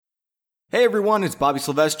Hey everyone, it's Bobby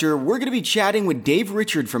Sylvester. We're going to be chatting with Dave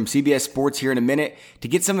Richard from CBS Sports here in a minute to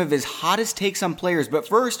get some of his hottest takes on players. But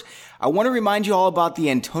first, I want to remind you all about the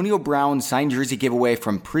Antonio Brown signed jersey giveaway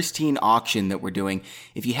from Pristine Auction that we're doing.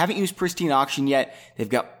 If you haven't used Pristine Auction yet, they've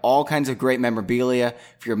got all kinds of great memorabilia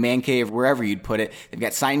for your man cave, wherever you'd put it. They've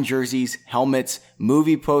got signed jerseys, helmets,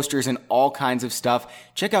 movie posters, and all kinds of stuff.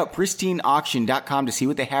 Check out pristineauction.com to see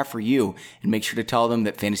what they have for you, and make sure to tell them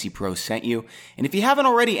that Fantasy Pros sent you. And if you haven't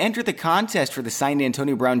already entered the contest for the signed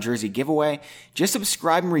Antonio Brown jersey giveaway, just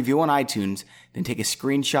subscribe and review on iTunes, then take a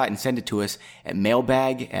screenshot and send it to us at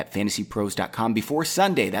mailbag@fantasypros.com before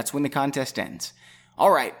Sunday. That's when the contest ends.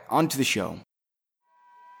 All right, on to the show.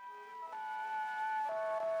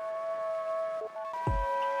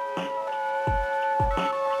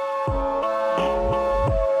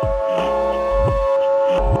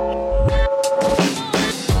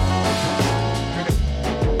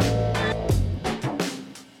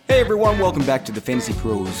 Hey everyone, welcome back to the Fantasy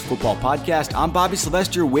Pros Football Podcast. I'm Bobby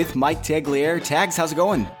Sylvester with Mike Tagliere. Tags, how's it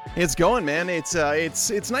going? It's going, man. It's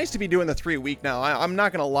nice to be doing the 3-week now. I'm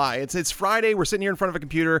not gonna lie. It's Friday. We're sitting here in front of a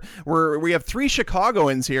computer. We have 3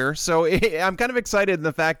 Chicagoans here, so I'm kind of excited in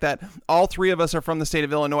the fact that all 3 of us are from the state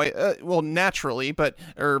of Illinois. Well, naturally,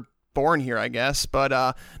 or born here, I guess. But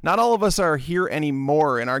not all of us are here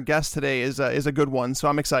anymore. And our guest today is a good one, so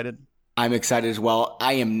I'm excited. I'm excited as well.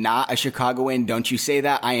 I am not a Chicagoan. Don't you say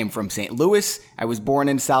that. I am from St. Louis. I was born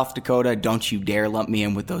in South Dakota. Don't you dare lump me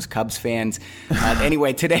in with those Cubs fans.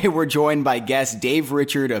 Anyway, today we're joined by guest Dave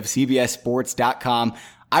Richard of CBSSports.com.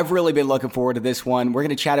 I've really been looking forward to this one. We're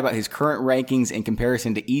going to chat about his current rankings in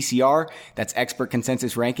comparison to ECR. That's Expert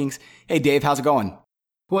Consensus Rankings. Hey, Dave, how's it going?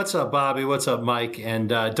 What's up, Bobby? What's up, Mike? And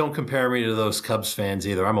don't compare me to those Cubs fans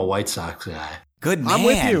either. I'm a White Sox guy. Good man. I'm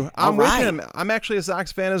with you. I'm with him. I'm actually a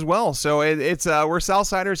Sox fan as well. So it's we're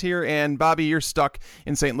Southsiders here, and Bobby, you're stuck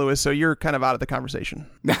in St. Louis, so you're kind of out of the conversation.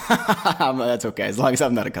 That's okay, as long as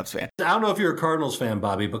I'm not a Cubs fan. I don't know if you're a Cardinals fan,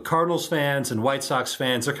 Bobby, but Cardinals fans and White Sox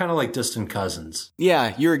fans are kind of like distant cousins.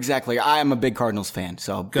 Yeah, you're exactly. I am a big Cardinals fan,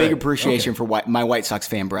 so Good. Big appreciation for my White Sox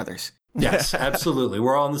fan brothers. Yes, absolutely.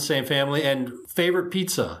 We're all in the same family. And favorite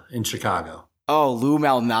pizza in Chicago? Oh, Lou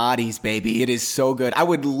Malnati's, baby. It is so good. I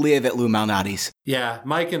would live at Lou Malnati's. Yeah,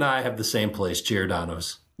 Mike and I have the same place,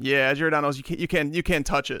 Giordano's. Yeah, Giordano's, you can't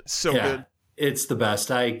touch it. So good. It's the best.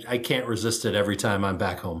 I can't resist it every time I'm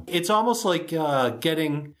back home. It's almost like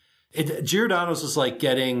Giordano's is like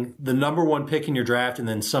getting the number 1 pick in your draft and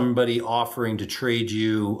then somebody offering to trade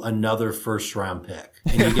you another first-round pick.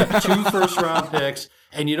 And you get 2 first-round picks,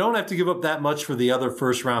 and you don't have to give up that much for the other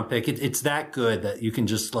first-round pick. It's that good that you can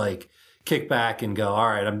just like kick back and go, all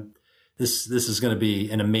right, this is going to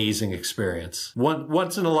be an amazing experience.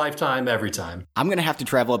 Once in a lifetime, every time. I'm going to have to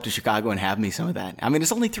travel up to Chicago and have me some of that. I mean,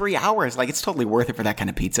 it's only 3 hours. Like, it's totally worth it for that kind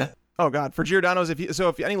of pizza. Oh God, for Giordano's,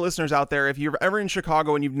 if any listeners out there, if you're ever in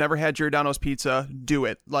Chicago and you've never had Giordano's pizza, do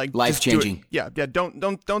it. Like, life changing. Yeah.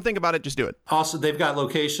 Don't think about it. Just do it. Also, they've got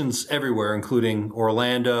locations everywhere, including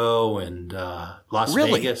Orlando and Las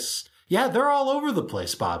Vegas. Yeah, they're all over the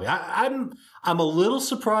place, Bobby. I'm a little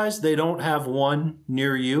surprised they don't have one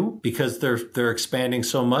near you because they're expanding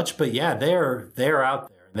so much. But yeah, they're out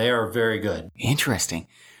there. They are very good. Interesting.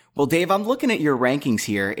 Well, Dave, I'm looking at your rankings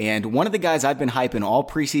here, and one of the guys I've been hyping all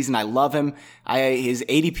preseason, I love him. His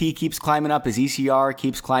ADP keeps climbing up. His ECR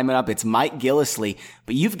keeps climbing up. It's Mike Gillislee,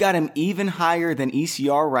 but you've got him even higher than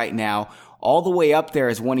ECR right now, all the way up there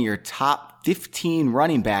as one of your top 15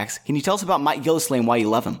 running backs. Can you tell us about Mike Gillislee and why you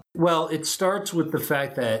love him? Well, it starts with the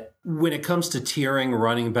fact that when it comes to tiering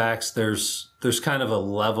running backs, there's kind of a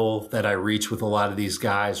level that I reach with a lot of these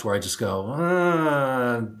guys where I just go,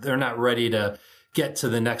 they're not ready to get to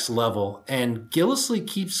the next level. And Gillislee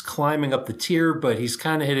keeps climbing up the tier, but he's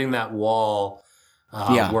kind of hitting that wall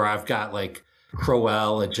where I've got like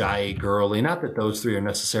Crowell, Ajayi, Gurley. Not that those 3 are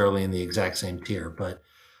necessarily in the exact same tier, but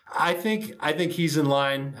I think he's in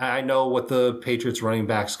line. I know what the Patriots running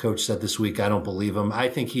backs coach said this week. I don't believe him. I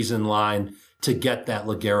think he's in line to get that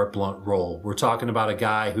LeGarrette Blount role. We're talking about a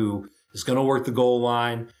guy who is going to work the goal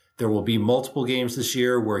line. There will be multiple games this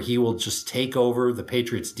year where he will just take over. The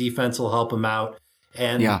Patriots defense will help him out.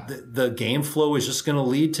 And the game flow is just going to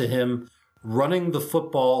lead to him running the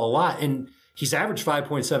football a lot. And he's averaged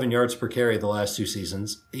 5.7 yards per carry the last 2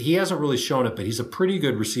 seasons. He hasn't really shown it, but he's a pretty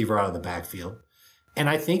good receiver out of the backfield. And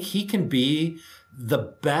I think he can be the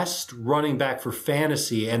best running back for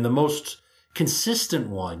fantasy and the most consistent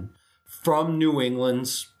one from New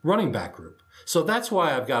England's running back group. So that's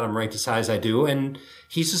why I've got him ranked as high as I do. And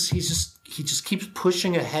he just keeps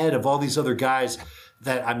pushing ahead of all these other guys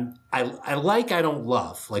that I don't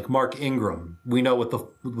love, like Mark Ingram. We know what the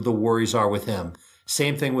worries are with him.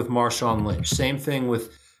 Same thing with Marshawn Lynch. Same thing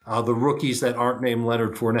with the rookies that aren't named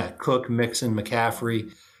Leonard Fournette, Cook, Mixon,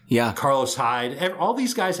 McCaffrey, Carlos Hyde. All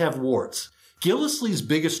these guys have warts. Gillislee's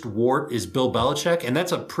biggest wart is Bill Belichick, and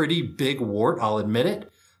that's a pretty big wart, I'll admit it.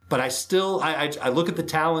 But I look at the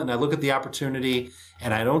talent and I look at the opportunity,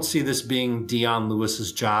 and I don't see this being Dion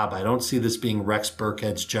Lewis's job. I don't see this being Rex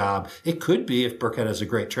Burkhead's job. It could be if Burkhead has a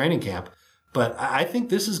great training camp. But I think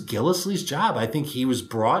this is Gillislee's job. I think he was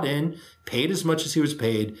brought in, paid as much as he was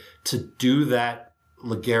paid to do that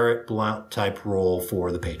LeGarrette Blount type role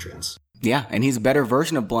for the Patriots. Yeah, and he's a better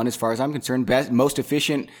version of Blount as far as I'm concerned. Most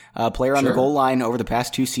efficient player on the goal line over the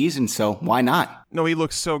past 2 seasons, so why not? No, he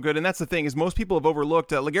looks so good, and that's the thing, is most people have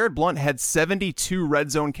overlooked LeGarrette Blount had 72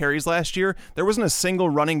 red zone carries last year. There wasn't a single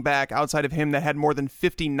running back outside of him that had more than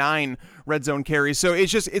 59 red zone carries. So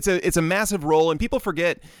it's a massive role, and people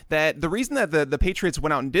forget that the reason that the Patriots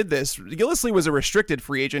went out and did this, Gillislee was a restricted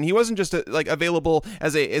free agent. He wasn't just available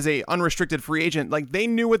as a unrestricted free agent. Like, they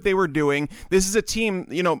knew what they were doing. This is a team,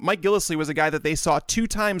 Mike Gillislee was a guy that they saw 2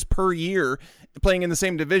 times per year playing in the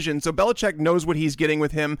same division. So Belichick knows what he's getting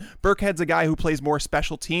with him. Burkhead's a guy who plays more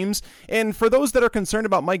special teams. And for those that are concerned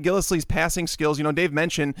about Mike Gillislee's passing skills, Dave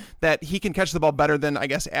mentioned that he can catch the ball better than, I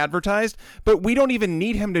guess, advertised. But we don't even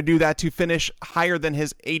need him to do that to finish higher than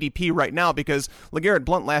his ADP right now, because LeGarrette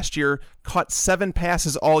Blount last year caught 7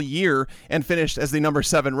 passes all year and finished as the number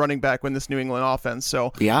 7 running back in this New England offense.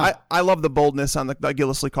 So yeah, I love the boldness on the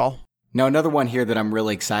Gillislee call. Now, another one here that I'm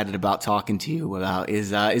really excited about talking to you about is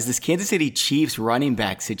this Kansas City Chiefs running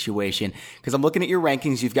back situation. Because I'm looking at your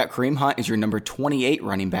rankings. You've got Kareem Hunt as your number 28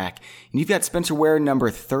 running back, and you've got Spencer Ware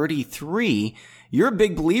number 33. You're a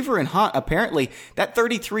big believer in Hunt. Apparently, that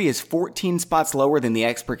 33 is 14 spots lower than the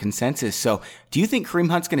expert consensus. So do you think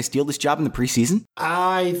Kareem Hunt's going to steal this job in the preseason?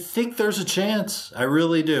 I think there's a chance. I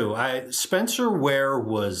really do. Spencer Ware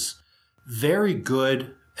was very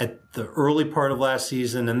good at the early part of last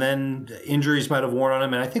season, and then injuries might have worn on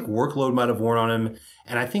him, and I think workload might have worn on him,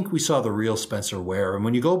 and I think we saw the real Spencer Ware. And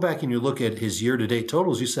when you go back and you look at his year-to-date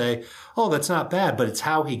totals, you say, oh, that's not bad, but it's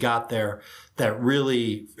how he got there that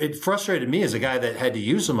really, it frustrated me as a guy that had to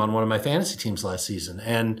use him on one of my fantasy teams last season.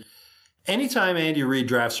 And anytime Andy Reid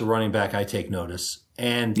drafts a running back, I take notice.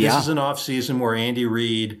 And this is an offseason where Andy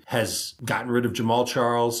Reid has gotten rid of Jamal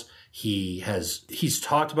Charles. He's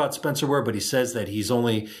talked about Spencer Ware, but he says that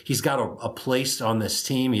he's got a place on this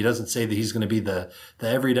team. He doesn't say that he's going to be the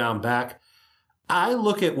every down back. I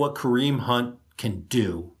look at what Kareem Hunt can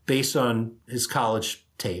do based on his college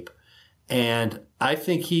tape, and I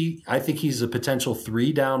think he's a potential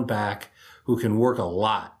 3 down back who can work a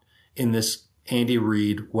lot in this Andy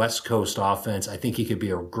Reid West Coast offense. I think he could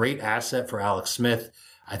be a great asset for Alex Smith.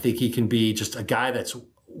 I think he can be just a guy that's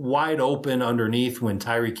wide open underneath when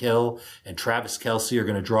Tyreek Hill and Travis Kelce are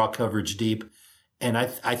going to draw coverage deep. And I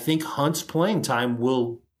think Hunt's playing time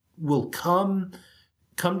will come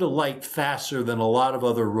to light faster than a lot of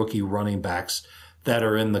other rookie running backs that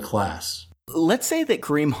are in the class. Let's say that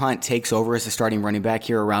Kareem Hunt takes over as a starting running back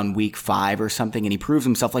here around week 5 or something, and he proves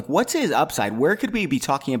himself. Like, what's his upside? Where could we be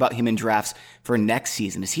talking about him in drafts for next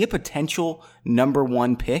season? Is he a potential number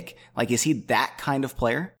 1 pick? Like, is he that kind of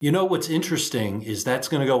player? What's interesting is that's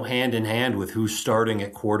going to go hand in hand with who's starting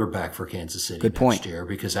at quarterback for Kansas City next year.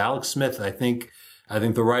 Because Alex Smith, I think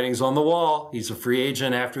the writing's on the wall. He's a free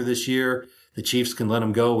agent after this year. The Chiefs can let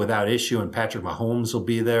him go without issue, and Patrick Mahomes will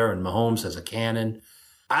be there, and Mahomes has a cannon.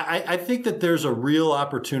 I think that there's a real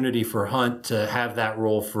opportunity for Hunt to have that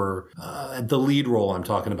role for the lead role I'm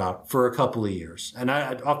talking about for a couple of years. And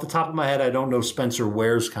off the top of my head, I don't know Spencer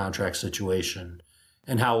Ware's contract situation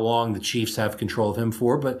and how long the Chiefs have control of him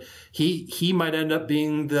for, but he might end up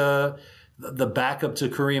being the backup to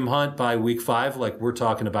Kareem Hunt by week 5, like we're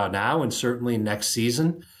talking about now, and certainly next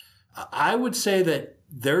season. I would say that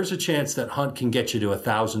there's a chance that Hunt can get you to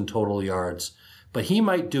 1,000 total yards, but he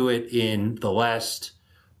might do it in the last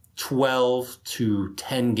 12 to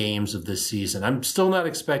 10 games of this season. I'm still not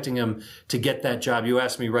expecting him to get that job. You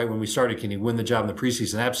asked me right when we started, can he win the job in the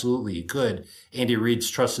preseason? Absolutely, he could. Andy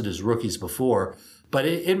Reid's trusted his rookies before, but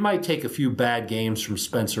it might take a few bad games from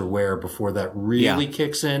Spencer Ware before that really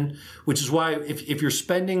kicks in, which is why if you're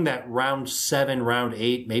spending that round 7, round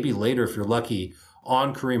 8, maybe later if you're lucky,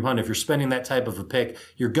 on Kareem Hunt, if you're spending that type of a pick,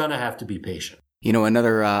 you're going to have to be patient.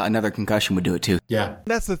 Another concussion would do it too. Yeah.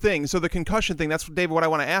 That's the thing. So the concussion thing, that's, David, what I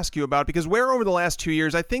want to ask you about, because Ware over the last 2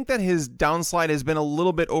 years, I think that his downslide has been a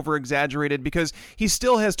little bit over-exaggerated because he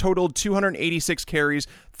still has totaled 286 carries,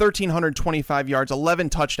 1,325 yards, 11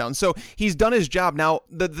 touchdowns. So he's done his job. Now,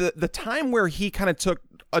 the time where he kind of took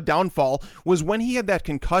a downfall was when he had that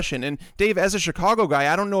concussion. And Dave, as a Chicago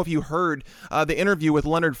guy, I don't know if you heard the interview with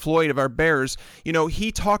Leonard Floyd of our Bears.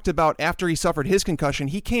 He talked about after he suffered his concussion,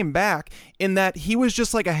 he came back in that he was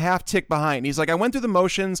just like a half tick behind. He's like, I went through the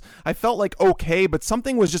motions. I felt like okay, but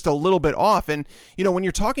something was just a little bit off. And, when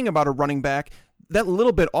you're talking about a running back, that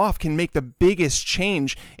little bit off can make the biggest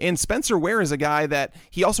change. And Spencer Ware is a guy that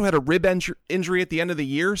he also had a rib injury at the end of the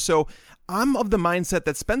year. So I'm of the mindset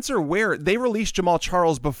that Spencer Ware, they released Jamal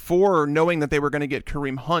Charles before knowing that they were going to get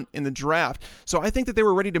Kareem Hunt in the draft. So I think that they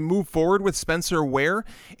were ready to move forward with Spencer Ware.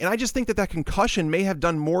 And I just think that concussion may have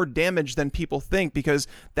done more damage than people think, because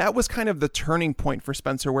that was kind of the turning point for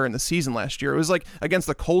Spencer Ware in the season last year. It was like against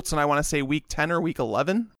the Colts, and I want to say week 10 or week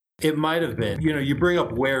 11. It might have been. You bring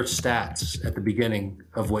up Ware's stats at the beginning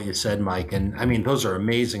of what you said, Mike, and I mean, those are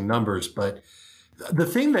amazing numbers, but the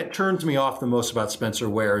thing that turns me off the most about Spencer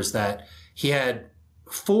Ware is that he had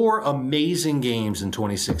 4 amazing games in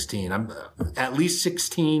 2016, at least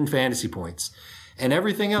 16 fantasy points, and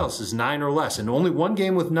everything else is 9 or less, and only 1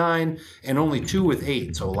 game with 9 and only 2 with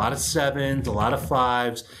 8. So a lot of 7s, a lot of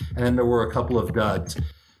 5s, and then there were a couple of duds.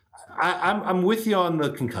 I'm with you on the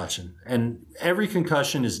concussion, and every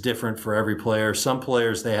concussion is different for every player. Some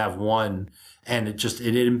players, they have one, and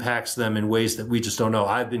it impacts them in ways that we just don't know.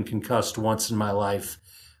 I've been concussed once in my life,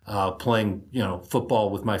 playing, football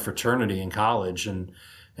with my fraternity in college, and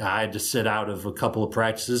I had to sit out of a couple of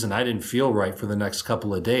practices, and I didn't feel right for the next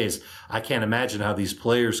couple of days. I can't imagine how these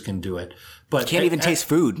players can do it. But you can't even taste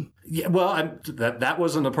food. Yeah, well, that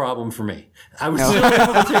wasn't a problem for me. I was still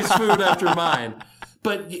able to taste food after mine.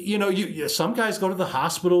 But, some guys go to the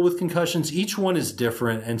hospital with concussions. Each one is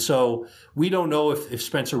different. And so we don't know if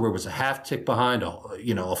Spencer Ware was a half tick behind,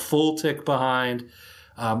 a full tick behind.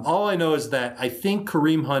 All I know is that I think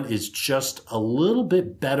Kareem Hunt is just a little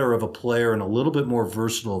bit better of a player and a little bit more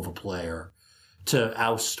versatile of a player to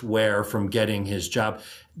oust Ware from getting his job.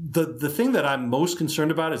 The thing that I'm most concerned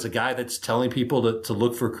about as a guy that's telling people to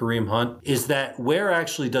look for Kareem Hunt is that Ware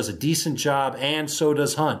actually does a decent job, and so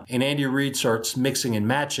does Hunt. And Andy Reid starts mixing and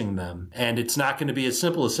matching them. And it's not going to be as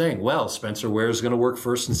simple as saying, well, Spencer Ware is going to work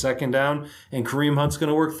first and second down, and Kareem Hunt's going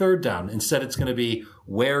to work third down. Instead, it's going to be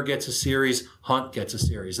Ware gets a series, Hunt gets a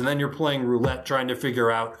series. And then you're playing roulette trying to figure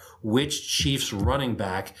out which Chiefs running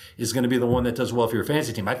back is going to be the one that does well for your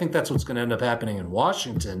fantasy team. I think that's what's going to end up happening in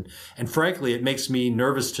Washington. And frankly, it makes me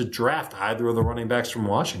nervous to draft either of the running backs from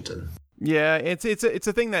Washington. Yeah, it's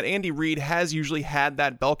a thing that Andy Reid has usually had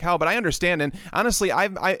that bell cow, but I understand. And honestly,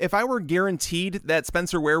 if I were guaranteed that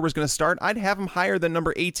Spencer Ware was going to start, I'd have him higher than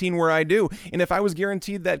number 18 where I do. And if I was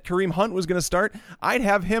guaranteed that Kareem Hunt was going to start, I'd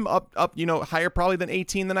have him up higher probably than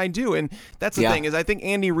 18 than I do. And that's the thing is I think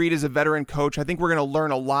Andy Reid is a veteran coach. I think we're going to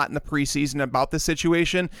learn a lot in the preseason about this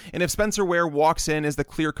situation. And if Spencer Ware walks in as the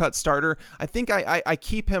clear-cut starter, I think I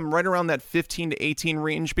keep him right around that 15 to 18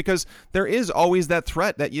 range, because there is always that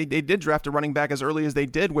threat that they did draft a running back as early as they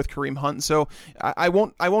did with Kareem Hunt. So I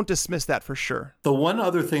won't dismiss that for sure. The one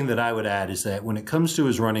other thing that I would add is that when it comes to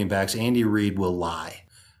his running backs, Andy Reid will lie.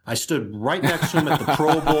 I stood right next to him at the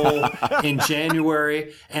Pro Bowl in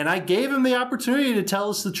January, and I gave him the opportunity to tell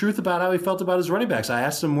us the truth about how he felt about his running backs. I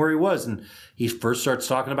asked him where he was, and he first starts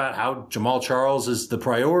talking about how Jamal Charles is the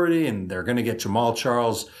priority, and they're going to get Jamal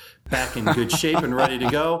Charles back in good shape and ready to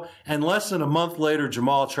go. And less than a month later,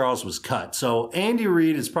 Jamal Charles was cut. So Andy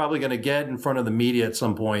Reid is probably going to get in front of the media at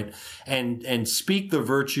some point and speak the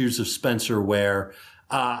virtues of Spencer Ware.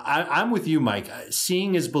 I'm with you, Mike.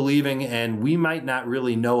 Seeing is believing, and we might not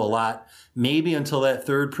really know a lot, maybe until that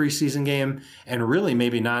third preseason game, and really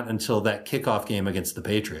maybe not until that kickoff game against the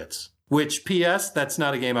Patriots. Which, P.S., that's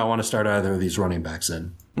not a game I want to start either of these running backs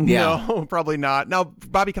in. Yeah. No, probably not. Now,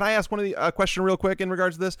 Bobby, can I ask a question real quick in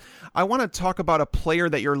regards to this? I want to talk about a player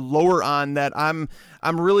that you're lower on that I'm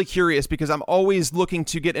really curious, because I'm always looking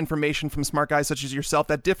to get information from smart guys such as yourself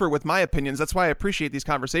that differ with my opinions. That's why I appreciate these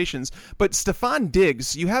conversations. But Stephon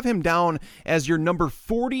Diggs, you have him down as your number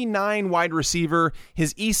 49 wide receiver.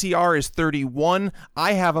 His ECR is 31.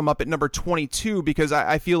 I have him up at number 22 because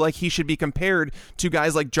I feel like he should be compared to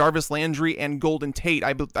guys like Jarvis Landry and Golden Tate.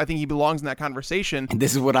 I think he belongs in that conversation. And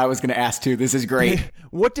this is what I was going to ask too. This is great.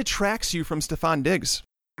 What detracts you from Stephon Diggs?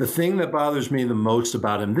 The thing that bothers me the most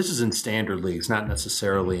about him, this is in standard leagues, not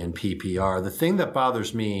necessarily in PPR. The thing that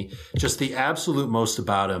bothers me, just the absolute most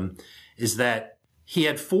about him, is that he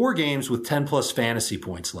had 4 games with 10 plus fantasy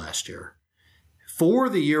points last year, 4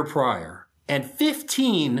 the year prior, and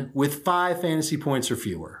 15 with 5 fantasy points or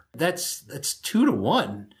fewer. That's 2 to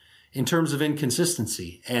 1 in terms of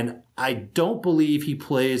inconsistency. And I don't believe he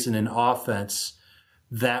plays in an offense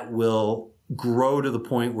that will grow to the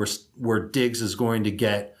point where Diggs is going to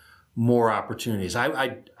get more opportunities.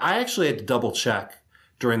 I actually had to double check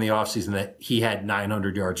during the offseason that he had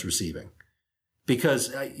 900 yards receiving,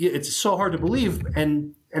 because it's so hard to believe.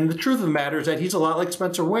 And the truth of the matter is that he's a lot like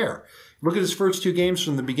Spencer Ware. Look at his first 2 games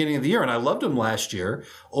from the beginning of the year, and I loved him last year.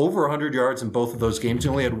 Over 100 yards in both of those games. He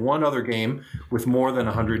only had one other game with more than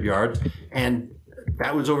 100 yards, and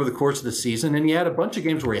that was over the course of the season. And he had a bunch of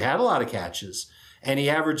games where he had a lot of catches, and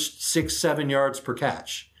he averaged 6-7 yards per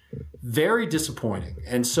catch. Very disappointing.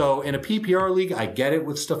 And so in a PPR league, I get it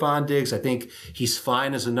with Stephon Diggs. I think he's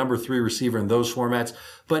fine as a number 3 receiver in those formats.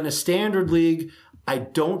 But in a standard league, I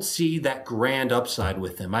don't see that grand upside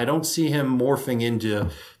with him. I don't see him morphing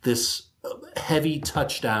into this heavy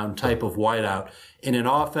touchdown type of wideout in an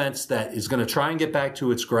offense that is going to try and get back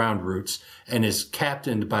to its ground roots and is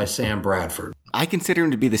captained by Sam Bradford. I consider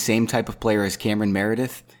him to be the same type of player as Cameron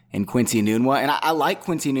Meredith and Quincy Enunwa. And I like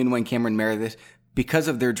Quincy Enunwa and Cameron Meredith because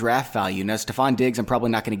of their draft value. Now, Stephon Diggs, I'm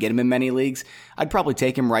probably not going to get him in many leagues. I'd probably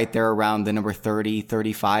take him right there around the number 30,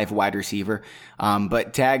 35 wide receiver.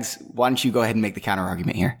 But Tags, why don't you go ahead and make the counter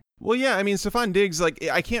argument here? Well, yeah, I mean, Stephon Diggs,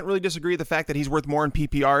 I can't really disagree with the fact that he's worth more in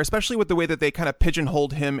PPR, especially with the way that they kind of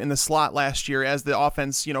pigeonholed him in the slot last year as the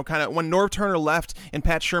offense, kind of when Norv Turner left and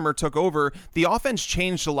Pat Shurmur took over, the offense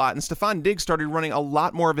changed a lot, and Stephon Diggs started running a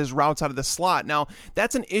lot more of his routes out of the slot. Now,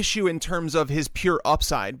 that's an issue in terms of his pure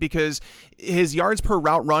upside, because his yards per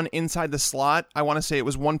route run inside the slot, I want to say it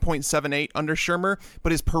was 1.78 under Shurmur,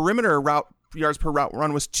 but his perimeter yards per route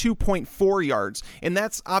run was 2.4 yards, and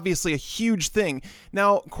that's obviously a huge thing.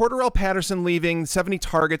 Now, Cordarrelle Patterson leaving, 70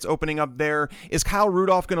 targets opening up there. Is Kyle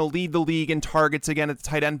Rudolph going to lead the league in targets again at the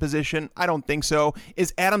tight end position? I don't think so.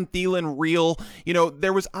 Is Adam Thielen real?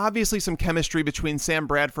 There was obviously some chemistry between Sam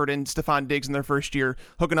Bradford and Stephon Diggs in their first year,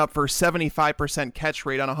 hooking up for 75% catch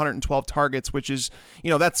rate on 112 targets, which is,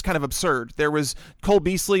 that's kind of absurd. There was Cole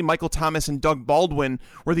Beasley, Michael Thomas, and Doug Baldwin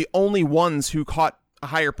were the only ones who caught a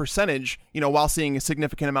higher percentage, while seeing a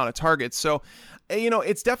significant amount of targets. So,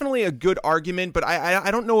 it's definitely a good argument, but I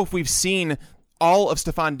don't know if we've seen all of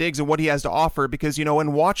Stephon Diggs and what he has to offer, because,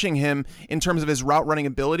 when watching him in terms of his route running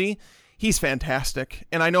ability, he's fantastic.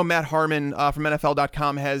 And I know Matt Harmon from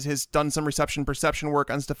NFL.com has done some reception perception work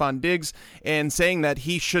on Stephon Diggs and saying that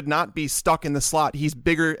he should not be stuck in the slot. He's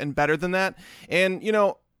bigger and better than that. And,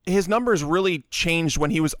 his numbers really changed when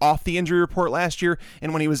he was off the injury report last year,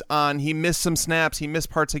 and when he was on, he missed some snaps, he missed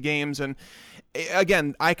parts of games, and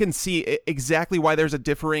again, I can see exactly why there's a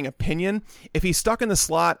differing opinion. If he's stuck in the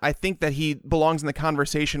slot, I think that he belongs in the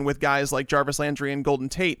conversation with guys like Jarvis Landry and Golden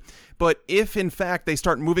Tate. But if, in fact, they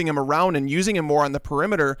start moving him around and using him more on the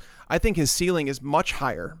perimeter, I think his ceiling is much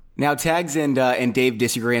higher. Now, Tags and Dave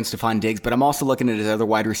disagree on Stephon Diggs, but I'm also looking at his other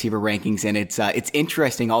wide receiver rankings, and it's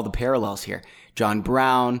interesting, all the parallels here. John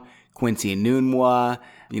Brown, Quincy Enunwa,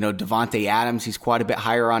 Devontae Adams, he's quite a bit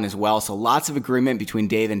higher on as well. So lots of agreement between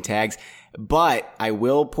Dave and Tags. But I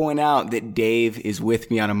will point out that Dave is with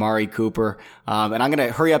me on Amari Cooper. And I'm going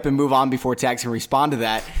to hurry up and move on before Tags can respond to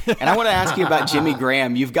that. And I want to ask you about Jimmy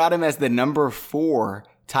Graham. You've got him as the number 4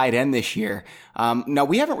 tight end this year. Now,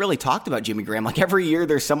 we haven't really talked about Jimmy Graham. Like every year,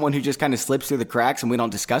 there's someone who just kind of slips through the cracks and we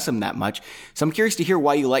don't discuss him that much. So I'm curious to hear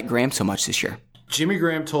why you like Graham so much this year. Jimmy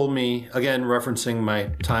Graham told me, again, referencing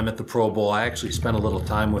my time at the Pro Bowl, I actually spent a little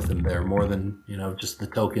time with him there, more than, just the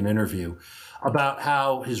token interview, about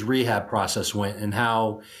how his rehab process went and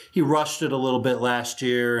how he rushed it a little bit last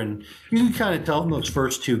year. And you can kind of tell in those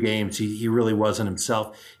first 2 games, he really wasn't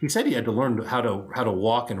himself. He said he had to learn how to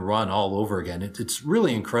walk and run all over again. It's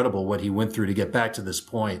really incredible what he went through to get back to this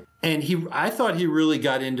point. And I thought he really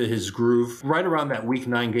got into his groove right around that Week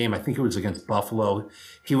 9 game. I think it was against Buffalo.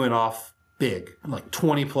 He went off big, like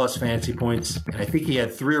 20 plus fantasy points. And I think he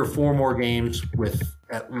had 3 or 4 more games with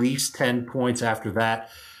at least 10 points after that.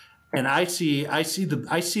 And I see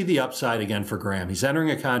the upside again for Graham. He's entering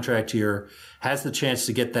a contract here, has the chance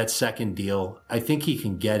to get that second deal. I think he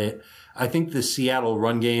can get it. I think the Seattle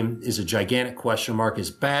run game is a gigantic question mark. As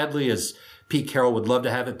badly as Pete Carroll would love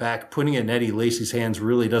to have it back, putting it in Eddie Lacy's hands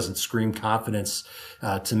really doesn't scream confidence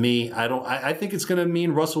to me. I think it's going to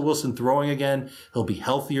mean Russell Wilson throwing again. He'll be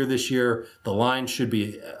healthier this year. The line should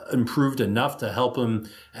be improved enough to help him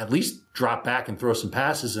at least drop back and throw some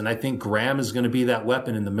passes. And I think Graham is going to be that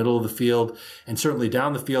weapon in the middle of the field and certainly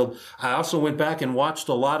down the field. I also went back and watched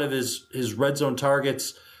a lot of his red zone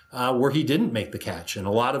targets where he didn't make the catch. And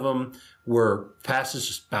a lot of them were passes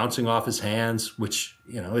just bouncing off his hands, which,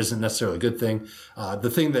 isn't necessarily a good thing.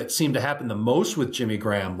 The thing that seemed to happen the most with Jimmy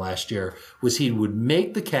Graham last year was he would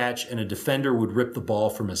make the catch and a defender would rip the ball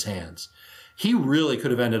from his hands. he really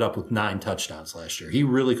could have ended up with 9 touchdowns last year. He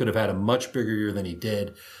really could have had a much bigger year than he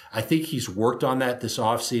did. I think he's worked on that this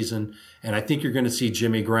offseason, and I think you're going to see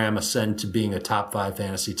Jimmy Graham ascend to being a top 5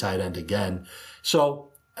 fantasy tight end again.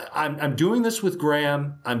 So I'm doing this with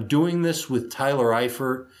Graham. I'm doing this with Tyler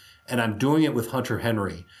Eifert, and I'm doing it with Hunter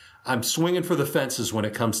Henry. I'm swinging for the fences when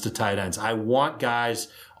it comes to tight ends. I want guys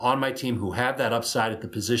on my team who have that upside at the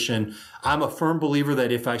position. I'm a firm believer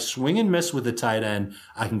that if I swing and miss with a tight end,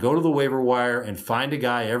 I can go to the waiver wire and find a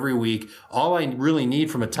guy every week. All I really need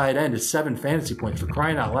from a tight end is 7 fantasy points, for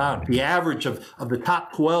crying out loud. The average of the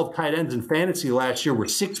top 12 tight ends in fantasy last year were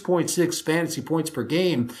 6.6 fantasy points per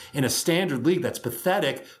game in a standard league. That's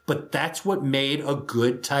pathetic, but that's what made a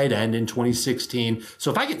good tight end in 2016. So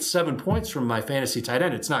if I get 7 points from my fantasy tight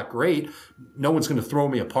end, it's not great. No one's going to throw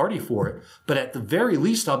me a party for it. But at the very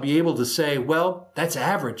least, I'll be able to say, well, that's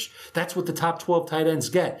average. That's what the top 12 tight ends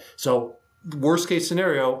get. So worst case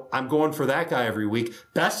scenario, I'm going for that guy every week.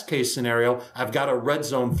 Best case scenario, I've got a red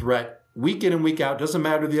zone threat week in and week out. Doesn't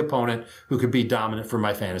matter the opponent, who could be dominant for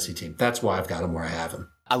my fantasy team. That's why I've got him where I have him.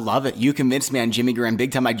 I love it. You convinced me on Jimmy Graham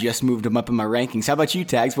big time. I just moved him up in my rankings. How about you,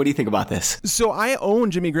 Tags? What do you think about this? So I own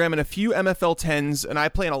Jimmy Graham in a few MFL 10s, and I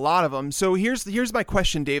play in a lot of them. So here's my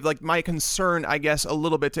question, Dave, like my concern, I guess, a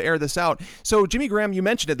little bit to air this out. So Jimmy Graham, you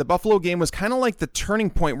mentioned it. The Buffalo game was kind of like the turning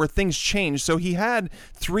point where things changed. So he had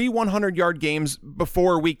 3 100-yard games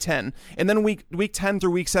before week 10. And then week 10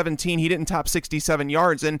 through week 17, he didn't top 67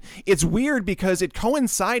 yards. And it's weird because it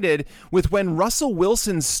coincided with when Russell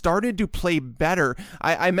Wilson started to play better.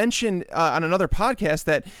 I mentioned on another podcast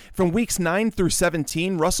that from weeks 9 through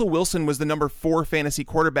 17, Russell Wilson was the number 4 fantasy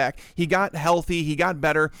quarterback. He got healthy, he got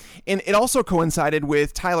better, and it also coincided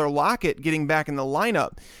with Tyler Lockett getting back in the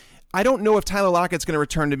lineup. I don't know if Tyler Lockett's going to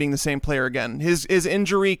return to being the same player again. His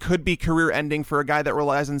injury could be career-ending for a guy that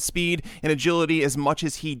relies on speed and agility as much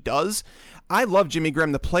as he does. I love Jimmy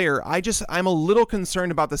Graham, the player. I'm a little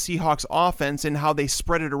concerned about the Seahawks offense and how they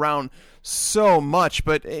spread it around so much.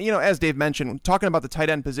 But, as Dave mentioned, talking about the tight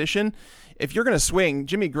end position, if you're going to swing,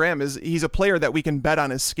 Jimmy Graham he's a player that we can bet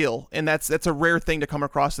on his skill. And that's a rare thing to come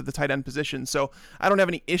across at the tight end position. So I don't have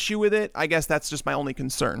any issue with it. I guess that's just my only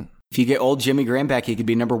concern. If you get old Jimmy Graham back, he could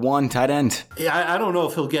be number 1 tight end. Yeah, I don't know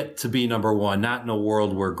if he'll get to be number 1, not in a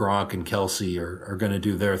world where Gronk and Kelsey are going to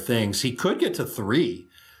do their things. He could get to 3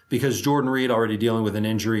 because Jordan Reed already dealing with an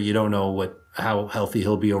injury. You don't know how healthy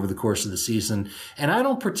he'll be over the course of the season. And I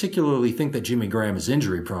don't particularly think that Jimmy Graham is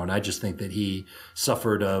injury prone. I just think that he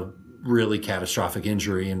suffered a really catastrophic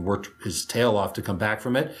injury and worked his tail off to come back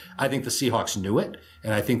from it. I think the Seahawks knew it,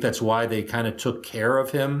 and I think that's why they kind of took care of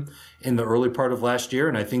him in the early part of last year,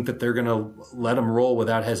 and I think that they're going to let him roll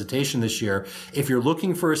without hesitation this year. If you're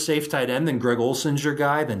looking for a safe tight end, then Greg Olson's your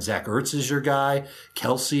guy, then Zach Ertz is your guy,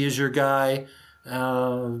 Kelsey is your guy.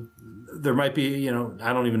 There might be, I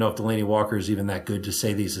don't even know if Delaney Walker is even that good to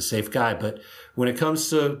say that he's a safe guy. But when it comes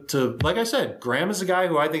to like I said, Graham is a guy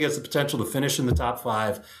who I think has the potential to finish in the top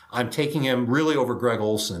 5. I'm taking him really over Greg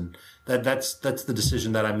Olson. That's the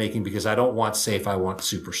decision that I'm making because I don't want safe. I want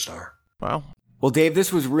superstar. Wow. Well, Dave,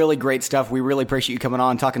 this was really great stuff. We really appreciate you coming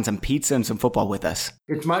on, talking some pizza and some football with us.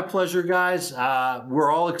 It's my pleasure, guys.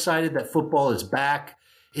 We're all excited that football is back.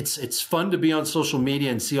 It's fun to be on social media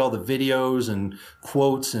and see all the videos and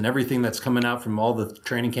quotes and everything that's coming out from all the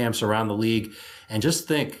training camps around the league. And just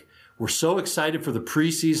think, we're so excited for the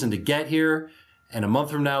preseason to get here. And a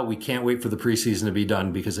month from now, we can't wait for the preseason to be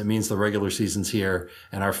done because it means the regular season's here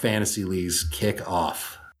and our fantasy leagues kick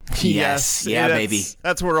off. Yes. Yeah, baby.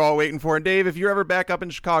 That's what we're all waiting for. And Dave, if you're ever back up in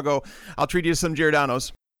Chicago, I'll treat you to some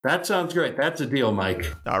Giordano's. That sounds great. That's a deal,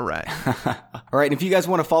 Mike. All right. All right. And if you guys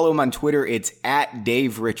want to follow him on Twitter, it's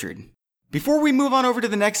 @DaveRichard. Before we move on over to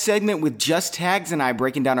the next segment with Just Tags and I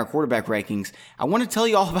breaking down our quarterback rankings, I want to tell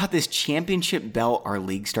you all about this championship belt our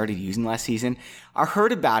league started using last season. I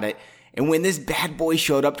heard about it, and when this bad boy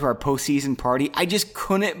showed up to our postseason party, I just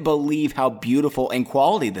couldn't believe how beautiful and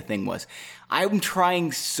quality the thing was. I'm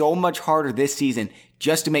trying so much harder this season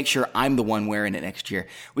just to make sure I'm the one wearing it next year.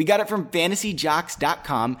 We got it from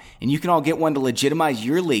fantasyjocks.com, and you can all get one to legitimize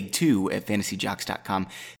your league too at fantasyjocks.com.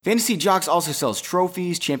 Fantasy Jocks also sells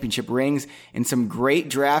trophies, championship rings, and some great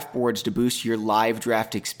draft boards to boost your live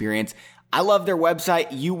draft experience. I love their website.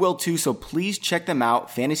 You will too, so please check them out,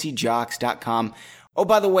 fantasyjocks.com. Oh,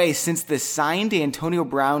 by the way, since the signed Antonio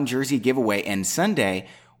Brown jersey giveaway ends Sunday,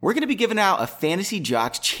 we're going to be giving out a Fantasy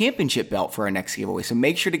Jocks championship belt for our next giveaway. So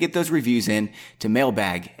make sure to get those reviews in to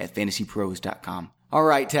mailbag@fantasypros.com. All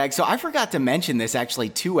right, Tag. So I forgot to mention this actually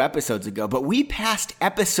 2 episodes ago, but we passed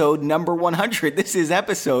episode number 100. This is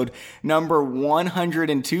episode number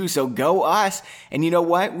 102. So go us. And you know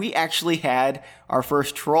what? We actually had our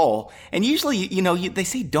first troll. And usually, they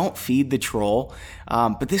say don't feed the troll.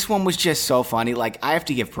 But this one was just so funny. Like, I have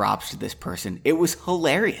to give props to this person. It was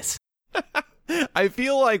hilarious. I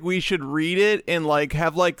feel like we should read it and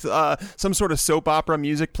have some sort of soap opera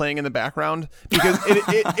music playing in the background, because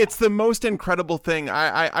it's the most incredible thing.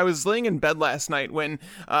 I was laying in bed last night when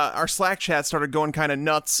our Slack chat started going kind of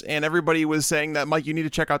nuts, and everybody was saying that, Mike, you need to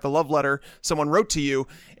check out the love letter someone wrote to you.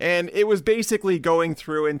 And it was basically going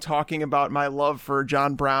through and talking about my love for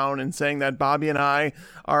John Brown and saying that Bobby and I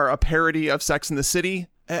are a parody of Sex and the City.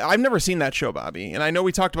 I've never seen that show, Bobby, and I know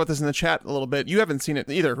we talked about this in the chat a little bit. You haven't seen it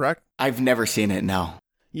either, correct? I've never seen it, no.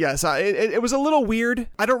 Yes, it was a little weird.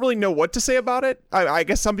 I don't really know what to say about it. I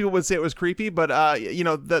guess some people would say it was creepy, but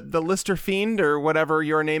the Lister Fiend, or whatever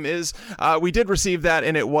your name is, we did receive that,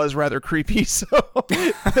 and it was rather creepy. So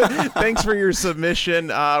thanks for your submission.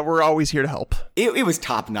 We're always here to help. It was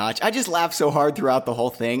top notch. I just laughed so hard throughout the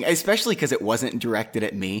whole thing, especially because it wasn't directed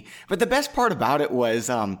at me. But the best part about it was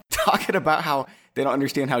talking about how they don't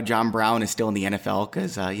understand how John Brown is still in the NFL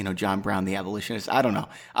because, John Brown, the abolitionist. I don't know.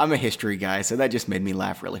 I'm a history guy, so that just made me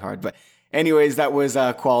laugh really hard. But anyways, that was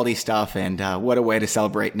quality stuff, and what a way to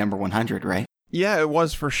celebrate number 100, right? Yeah, it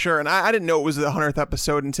was for sure. And I didn't know it was the 100th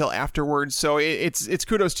episode until afterwards. So it's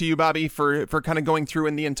kudos to you, Bobby, for kind of going through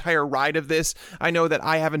in the entire ride of this. I know that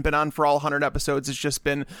I haven't been on for all 100 episodes. It's just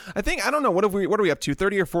been, I don't know, what are we up to?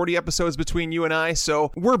 30 or 40 episodes between you and I.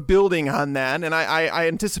 So we're building on that. And I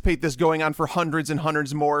anticipate this going on for hundreds and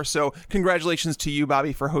hundreds more. So congratulations to you,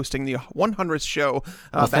 Bobby, for hosting the 100th show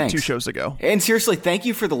back 2 shows ago. And seriously, thank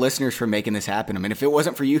you for the listeners for making this happen. I mean, if it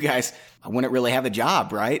wasn't for you guys, I wouldn't really have a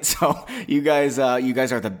job, right? So you guys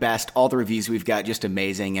are the best. All the reviews we've got, just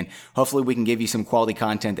amazing. And hopefully we can give you some quality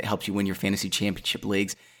content that helps you win your fantasy championship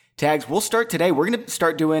leagues. Tags, we'll start today. We're going to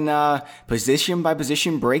start doing position by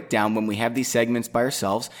position breakdown when we have these segments by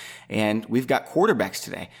ourselves. And we've got quarterbacks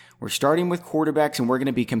today. We're starting with quarterbacks, and we're going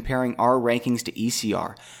to be comparing our rankings to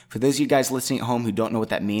ECR. For those of you guys listening at home who don't know what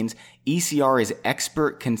that means, ECR is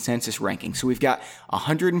expert consensus ranking. So we've got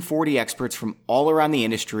 140 experts from all around the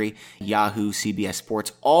industry, Yahoo, CBS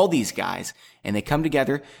Sports, all these guys, and they come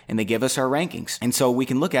together and they give us our rankings. And so we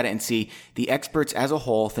can look at it and see the experts as a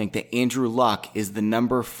whole think that Andrew Luck is the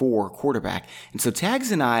number 4 quarterback. And so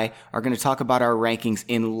Tags and I are going to talk about our rankings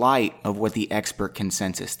in light of what the expert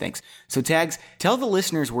consensus thinks. So Tags, tell the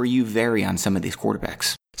listeners where you vary on some of these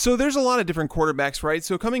quarterbacks. So there's a lot of different quarterbacks, right?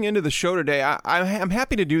 So coming into the show today, I'm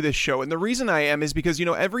happy to do this show. And the reason I am is because,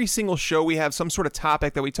 every single show we have some sort of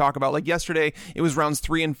topic that we talk about. Like yesterday, it was rounds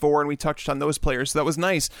 3 and 4, and we touched on those players. So that was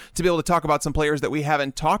nice to be able to talk about some players that we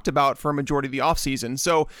haven't talked about for a majority of the offseason.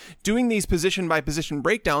 So doing these position by position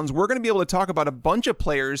breakdowns, we're going to be able to talk about a bunch of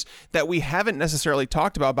players that we haven't necessarily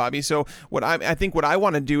talked about, Bobby. So I think what I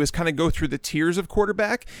want to do is kind of go through the tiers of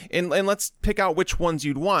quarterback, and let's pick out which ones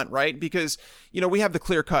you'd want, right? Because, we have the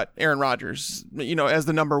clear cut Aaron Rodgers, as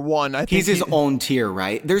the number 1. I think he's his own tier,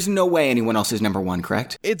 right? There's no way anyone else is number 1,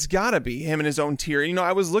 correct? It's gotta be him in his own tier.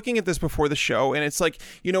 I was looking at this before the show, and it's like,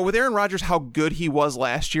 with Aaron Rodgers, how good he was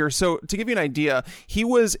last year. So to give you an idea, he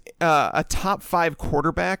was a top 5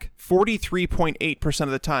 quarterback 43.8%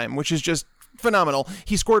 of the time, which is just phenomenal.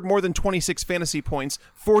 He scored more than 26 fantasy points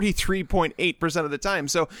 43.8% of the time.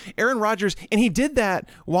 So Aaron Rodgers, and he did that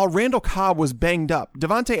while Randall Cobb was banged up.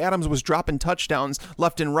 Devontae Adams was dropping touchdowns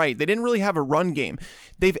left and right. They didn't really have a run game.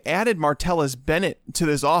 They've added Martellus Bennett to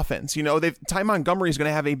this offense. Ty Montgomery is going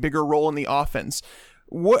to have a bigger role in the offense.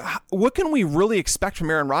 What can we really expect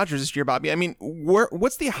from Aaron Rodgers this year, Bobby? I mean,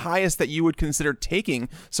 what's the highest that you would consider taking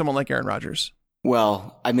someone like Aaron Rodgers?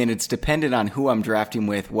 Well, I mean, it's dependent on who I'm drafting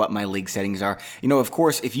with, what my league settings are. Of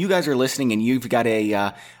course, if you guys are listening and you've got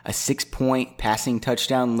a 6-point passing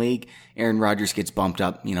touchdown league, Aaron Rodgers gets bumped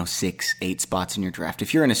up, 6, 8 spots in your draft.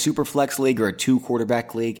 If you're in a super flex league or a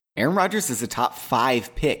 2-quarterback league, Aaron Rodgers is a top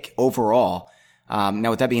 5 pick overall. Now,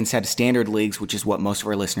 with that being said, standard leagues, which is what most of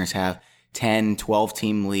our listeners have, 10, 12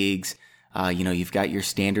 team leagues, you've got your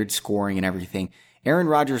standard scoring and everything. Aaron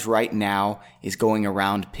Rodgers right now is going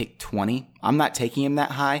around pick 20. I'm not taking him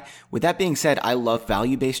that high. With that being said, I love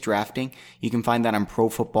value-based drafting. You can find that on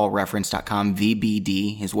profootballreference.com.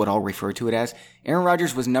 VBD is what I'll refer to it as. Aaron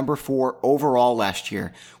Rodgers was number 4 overall last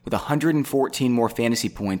year with 114 more fantasy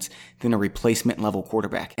points than a replacement level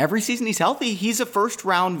quarterback. Every season he's healthy, he's a first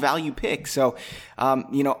round value pick. So,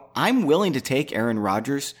 I'm willing to take Aaron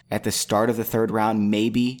Rodgers at the start of the 3rd round,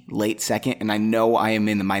 maybe late 2nd. And I know I am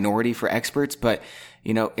in the minority for experts, but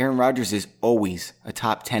Aaron Rodgers is always a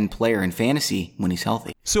top 10 player in fantasy when he's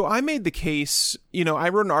healthy. So I made the case, I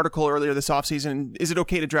wrote an article earlier this offseason, is it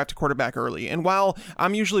okay to draft a quarterback early? And while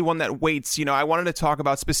I'm usually one that waits, I wanted to talk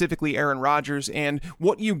about specifically Aaron Rodgers and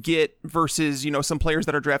what you get versus, some players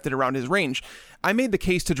that are drafted around his range. I made the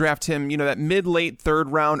case to draft him, that mid-late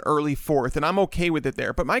third round, early fourth, and I'm okay with it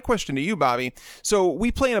there. But my question to you, Bobby, so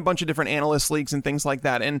we play in a bunch of different analyst leagues and things like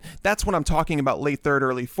that, and that's when I'm talking about late third,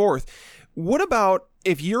 early fourth. What about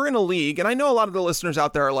if you're in a league, and I know a lot of the listeners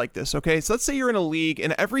out there are like this, okay? So let's say you're in a league,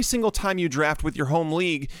 and every single time you draft with your home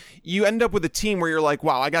league, you end up with a team where you're like,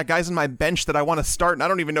 wow, I got guys on my bench that I want to start, and I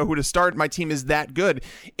don't even know who to start. My team is that good.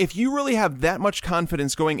 If you really have that much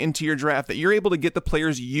confidence going into your draft that you're able to get the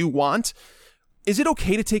players you want, is it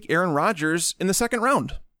okay to take Aaron Rodgers in the second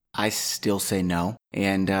round? I still say no.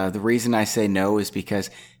 And the reason I say no is because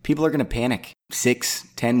people are going to panic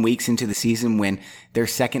 6-10 weeks into the season when their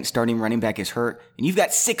second starting running back is hurt, and you've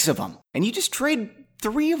got 6 of them, and you just trade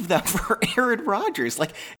 3 of them for Aaron Rodgers.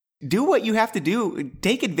 Like, do what you have to do.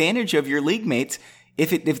 Take advantage of your league mates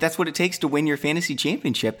if that's what it takes to win your fantasy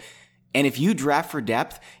championship. And if you draft for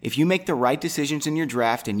depth, if you make the right decisions in your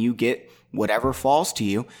draft and you get whatever falls to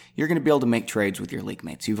you, you're going to be able to make trades with your league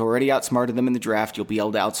mates. You've already outsmarted them in the draft. You'll be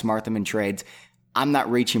able to outsmart them in trades. I'm not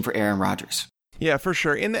reaching for Aaron Rodgers. Yeah, for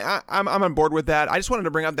sure. And I'm on board with that. I just wanted to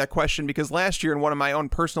bring up that question because last year in one of my own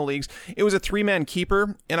personal leagues, it was a 3-man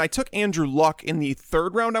keeper, and I took Andrew Luck in the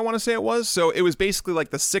 3rd round, I want to say it was. So it was basically like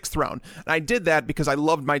the 6th round. And I did that because I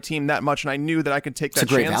loved my team that much, and I knew that I could take that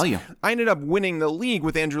chance. It's a great value. I ended up winning the league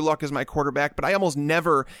with Andrew Luck as my quarterback, but I almost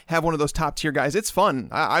never have one of those top-tier guys. It's fun.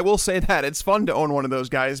 I will say that. It's fun to own one of those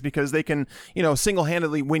guys because they can,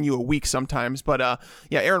 single-handedly win you a week sometimes. But,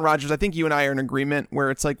 Aaron Rodgers, I think you and I are in agreement where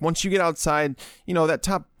it's like once you get outside, that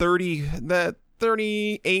top 30, that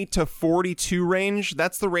 38 to 42 range,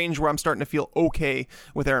 that's the range where I'm starting to feel okay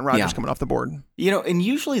with Aaron Rodgers coming off the board. And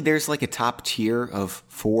usually there's like a top tier of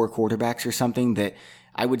 4 quarterbacks or something that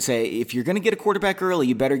I would say if you're going to get a quarterback early,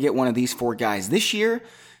 you better get one of these 4 guys. This year,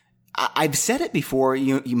 I've said it before,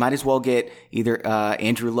 you might as well get either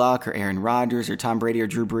Andrew Luck or Aaron Rodgers or Tom Brady or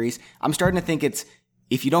Drew Brees. I'm starting to think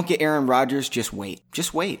if you don't get Aaron Rodgers, just wait.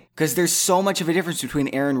 Just wait. Because there's so much of a difference between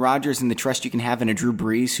Aaron Rodgers and the trust you can have in a Drew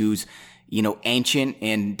Brees who's, ancient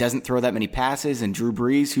and doesn't throw that many passes, and Drew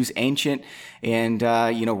Brees who's ancient, and,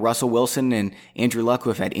 Russell Wilson and Andrew Luck who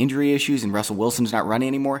have had injury issues, and Russell Wilson's not running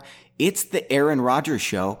anymore. It's the Aaron Rodgers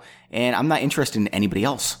show, and I'm not interested in anybody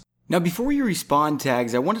else. Now, before you respond,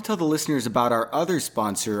 Tags, I want to tell the listeners about our other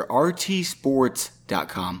sponsor,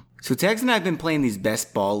 rtsports.com. So Tags and I have been playing these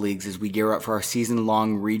best ball leagues as we gear up for our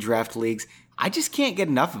season-long redraft leagues. I just can't get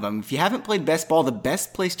enough of them. If you haven't played best ball, the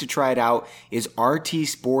best place to try it out is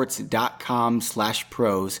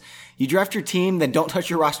rtsports.com/pros. You draft your team, then don't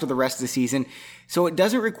touch your roster the rest of the season. So it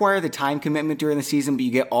doesn't require the time commitment during the season, but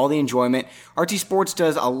you get all the enjoyment. RT Sports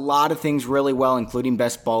does a lot of things really well, including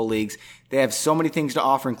best ball leagues. They have so many things to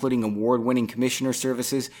offer, including award-winning commissioner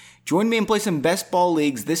services. Join me and play some best ball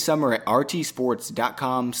leagues this summer at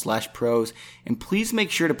rtsports.com/pros. And please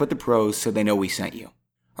make sure to put the pros so they know we sent you.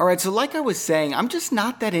 All right, so like I was saying, I'm just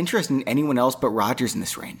not that interested in anyone else but Rodgers in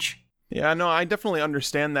this range. Yeah, no, I definitely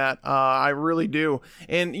understand that. I really do.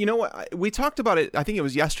 And you know what? We talked about it, I think it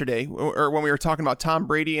was yesterday, or when we were talking about Tom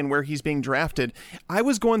Brady and where he's being drafted. I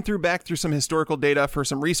was going back through some historical data for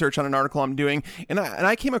some research on an article I'm doing, and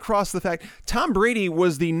I came across the fact Tom Brady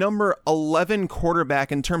was the number 11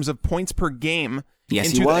 quarterback in terms of points per game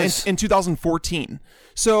Yes, he was. in 2014.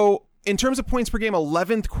 So in terms of points per game,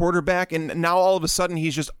 11th quarterback, and now all of a sudden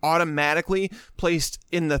he's just automatically placed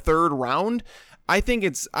in the 3rd round. I think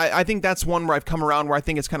that's one where I've come around where I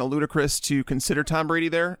think it's kind of ludicrous to consider Tom Brady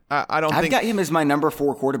there. I've got him as my number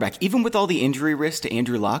 4 quarterback, even with all the injury risk to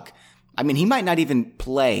Andrew Luck. I mean, he might not even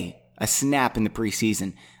play a snap in the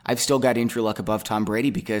preseason. I've still got Andrew Luck above Tom Brady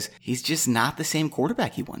because he's just not the same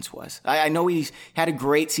quarterback he once was. I know he's had a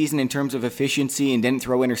great season in terms of efficiency and didn't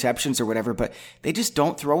throw interceptions or whatever, but they just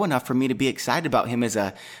don't throw enough for me to be excited about him as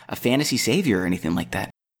a fantasy savior or anything like that.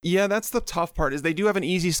 Yeah, that's the tough part is they do have an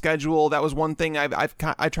easy schedule. That was one thing I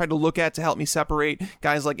tried to look at to help me separate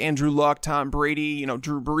guys like Andrew Luck, Tom Brady,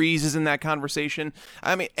 Drew Brees is in that conversation.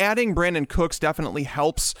 I mean, adding Brandon Cooks definitely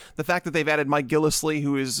helps. The fact that they've added Mike Gillislee,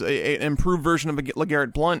 who is an improved version of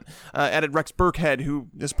LeGarrette Blount, added Rex Burkhead, who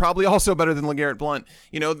is probably also better than LeGarrette Blount.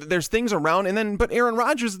 There's things around, but Aaron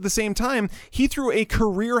Rodgers at the same time, he threw a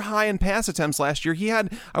career high in pass attempts last year. He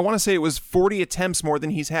had, I want to say it was 40 attempts more than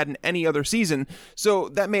he's had in any other season. So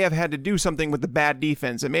that that may have had to do something with the bad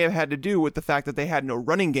defense. It may have had to do with the fact that they had no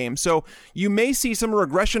running game. So you may see some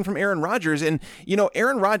regression from Aaron Rodgers. And,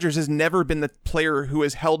 Aaron Rodgers has never been the player who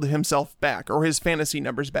has held himself back or his fantasy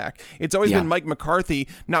numbers back. It's always been Mike McCarthy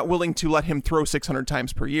not willing to let him throw 600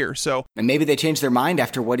 times per year. So, and maybe they changed their mind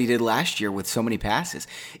after what he did last year with so many passes.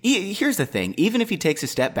 Here's the thing. Even if he takes a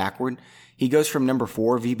step backward, he goes from number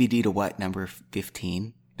 4 VBD to what? Number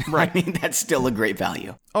 15? Right. I mean, that's still a great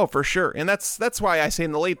value. Oh, for sure. And that's why I say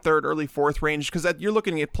in the late third, early fourth range, because you're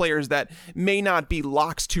looking at players that may not be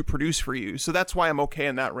locks to produce for you. So that's why I'm okay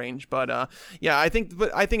in that range. But I think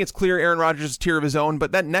it's clear Aaron Rodgers is a tier of his own.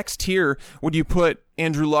 But that next tier, would you put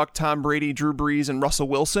Andrew Luck, Tom Brady, Drew Brees, and Russell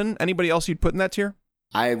Wilson? Anybody else you'd put in that tier?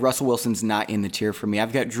 Russell Wilson's not in the tier for me.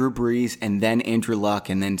 I've got Drew Brees and then Andrew Luck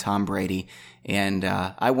and then Tom Brady. And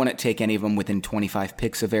I wouldn't take any of them within 25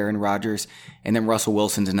 picks of Aaron Rodgers. And then Russell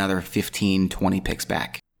Wilson's another 15, 20 picks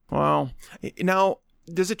back. Wow. Now,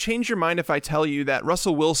 does it change your mind if I tell you that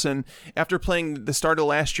Russell Wilson, after playing the start of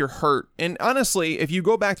last year, hurt? And honestly, if you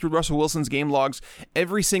go back through Russell Wilson's game logs,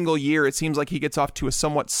 every single year it seems like he gets off to a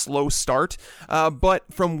somewhat slow start. But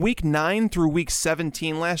from week 9 through week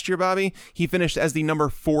 17 last year, Bobby, he finished as the number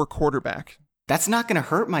 4 quarterback. That's not going to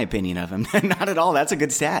hurt my opinion of him. Not at all. That's a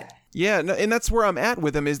good stat. Yeah, and that's where I'm at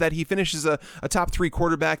with him, is that he finishes a top 3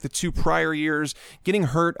 quarterback the 2 prior years. Getting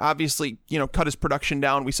hurt, obviously, cut his production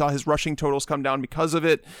down. We saw his rushing totals come down because of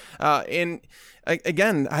it. And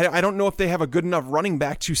again, I don't know if they have a good enough running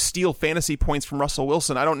back to steal fantasy points from Russell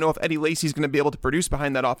Wilson. I don't know if Eddie Lacy's going to be able to produce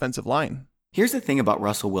behind that offensive line. Here's the thing about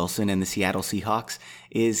Russell Wilson and the Seattle Seahawks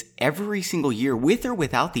is every single year, with or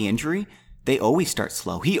without the injury, they always start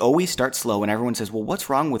slow. He always starts slow, and everyone says, well, what's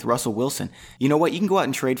wrong with Russell Wilson? You know what? You can go out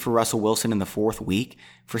and trade for Russell Wilson in the 4th week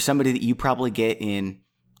for somebody that you probably get in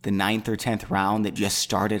the 9th or 10th round that just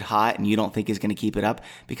started hot and you don't think is going to keep it up,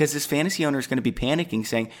 because this fantasy owner is going to be panicking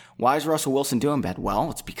saying, why is Russell Wilson doing bad? Well,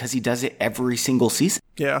 it's because he does it every single season.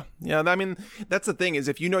 Yeah. I mean, that's the thing, is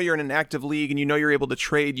if you're in an active league and you're able to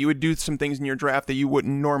trade, you would do some things in your draft that you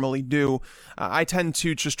wouldn't normally do. I tend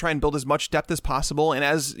to just try and build as much depth as possible. And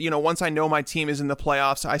as, once I know my team is in the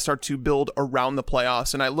playoffs, I start to build around the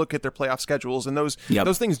playoffs and I look at their playoff schedules, and those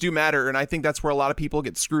things do matter. And I think that's where a lot of people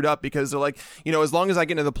get screwed up, because they're like, as long as I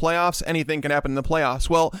get into the playoffs, anything can happen in the playoffs.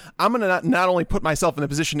 Well, I'm going to not only put myself in a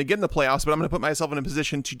position to get in the playoffs, but I'm going to put myself in a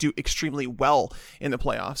position to do extremely well in the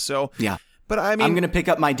playoffs. So yeah. But I mean, I'm going to pick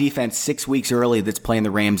up my defense 6 weeks early that's playing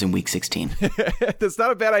the Rams in week 16. That's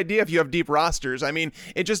not a bad idea if you have deep rosters. I mean,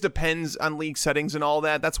 it just depends on league settings and all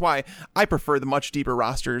that. That's why I prefer the much deeper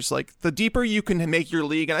rosters. Like, the deeper you can make your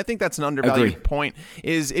league, and I think that's an undervalued point,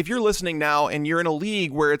 is if you're listening now and you're in a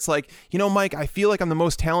league where it's like, Mike, I feel like I'm the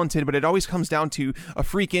most talented, but it always comes down to a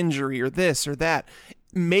freak injury or this or that.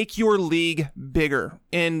 Make your league bigger.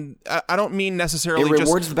 And I don't mean necessarily it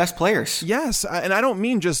rewards the best players. Yes. And I don't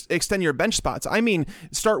mean just extend your bench spots. I mean,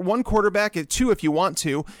 start 1 quarterback at 2 if you want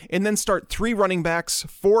to, and then start 3 running backs,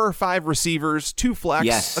 4 or 5 receivers, 2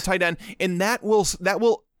 flex, a tight end. And that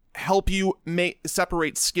will help you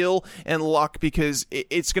separate skill and luck, because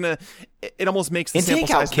it almost makes the sample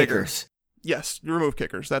size bigger. Yes, remove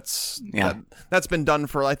kickers. That's been done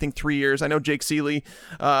for, I think, 3 years. I know Jake Seeley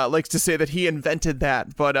likes to say that he invented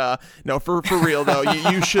that, but no, for real though,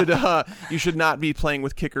 you should not be playing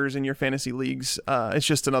with kickers in your fantasy leagues. It's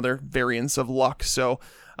just another variance of luck. So.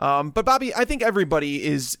 But Bobby, I think everybody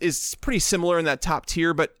is pretty similar in that top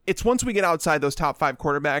tier, but it's once we get outside those top 5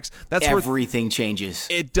 quarterbacks, that's where everything changes.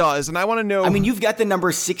 It does. And I want to know, I mean, you've got the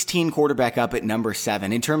number 16 quarterback up at number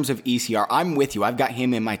 7 in terms of ECR. I'm with you. I've got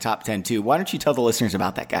him in my top 10 too. Why don't you tell the listeners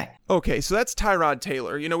about that guy? Okay, so that's Tyrod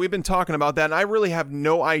Taylor. We've been talking about that, and I really have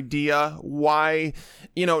no idea why,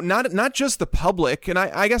 not just the public, and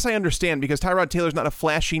I guess I understand, because Tyrod Taylor's not a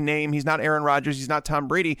flashy name. He's not Aaron Rodgers. He's not Tom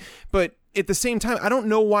Brady, but at the same time, I don't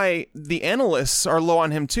know why the analysts are low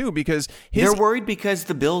on him too, because they're worried because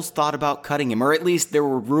the Bills thought about cutting him, or at least there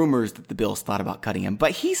were rumors that the Bills thought about cutting him.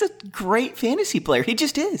 But he's a great fantasy player. He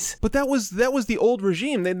just is. But that was the old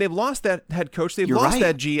regime. They've lost that head coach. They've lost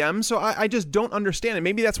that GM. So I just don't understand it.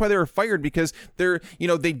 Maybe that's why they were fired, because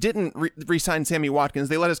they didn't re-sign Sammy Watkins.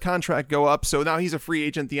 They let his contract go up, so now he's a free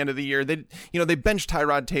agent at the end of the year. They benched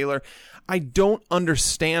Tyrod Taylor. I don't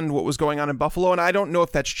understand what was going on in Buffalo, and I don't know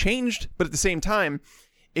if that's changed. But at the same time,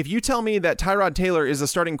 if you tell me that Tyrod Taylor is a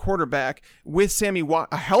starting quarterback with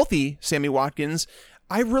a healthy Sammy Watkins,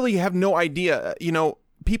 I really have no idea.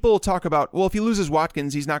 People talk about, well, if he loses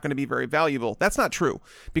Watkins, he's not going to be very valuable. That's not true,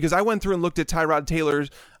 because I went through and looked at Tyrod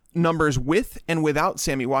Taylor's numbers with and without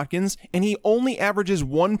Sammy Watkins, and he only averages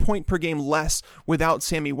 1 point per game less without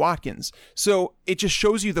Sammy Watkins. So it just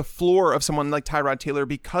shows you the floor of someone like Tyrod Taylor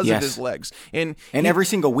because of his legs. And every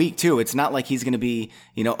single week too. It's not like he's going to be,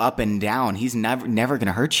 up and down. He's never going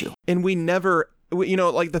to hurt you. And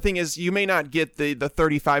the thing is, you may not get the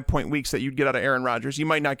 35-point weeks that you'd get out of Aaron Rodgers. You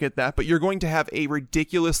might not get that, but you're going to have a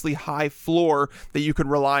ridiculously high floor that you could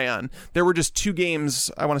rely on. There were just two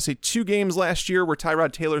games last year where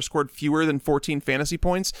Tyrod Taylor scored fewer than 14 fantasy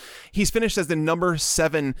points. He's finished as the number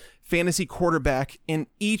 7 fantasy quarterback in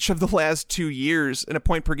each of the last 2 years in a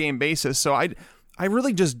point per game basis. So I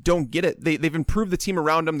really just don't get it. They've improved the team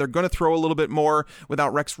around him. They're going to throw a little bit more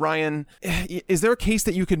without Rex Ryan. Is there a case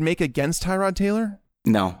that you could make against Tyrod Taylor?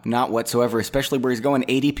 No, not whatsoever, especially where he's going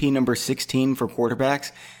ADP number 16 for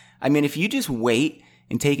quarterbacks. I mean, if you just wait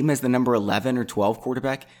and take him as the number 11 or 12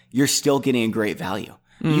 quarterback, you're still getting a great value.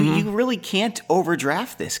 Mm-hmm. You really can't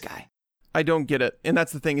overdraft this guy. I don't get it. And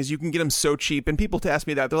that's the thing, is you can get him so cheap. And people ask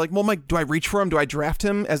me that. They're like, well, Mike, do I reach for him? Do I draft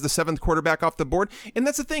him as the 7th quarterback off the board? And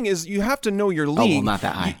that's the thing, is you have to know your league. Oh, well, not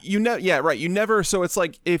that high. Yeah, right. You never. So it's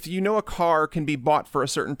like, if you know a car can be bought for a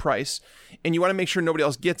certain price and you want to make sure nobody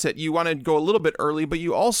else gets it, you want to go a little bit early, but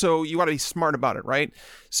you want to be smart about it, right?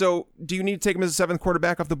 So do you need to take him as a 7th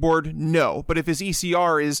quarterback off the board? No. But if his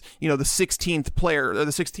ECR is, the 16th player or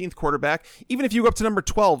the 16th quarterback, even if you go up to number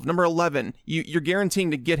 12, number 11, you're guaranteeing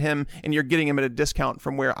to get him, and you're getting him at a discount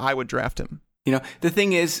from where I would draft him. The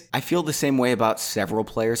thing is, I feel the same way about several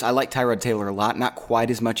players. I like Tyrod Taylor a lot, not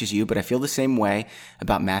quite as much as you, but I feel the same way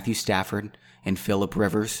about Matthew Stafford and Phillip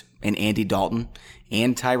Rivers and Andy Dalton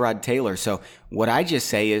and Tyrod Taylor. So what I just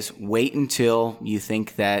say is wait until you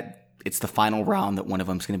think that it's the final round that one of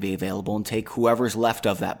them is going to be available, and take whoever's left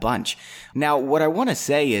of that bunch. Now, what I want to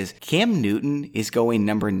say is Cam Newton is going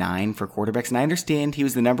number 9 for quarterbacks, and I understand he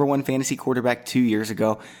was the number 1 fantasy quarterback 2 years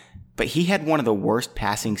ago, but he had one of the worst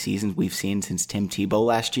passing seasons we've seen since Tim Tebow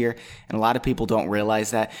last year, and a lot of people don't realize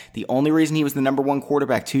that. The only reason he was the number 1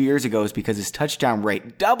 quarterback 2 years ago is because his touchdown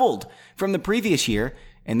rate doubled from the previous year,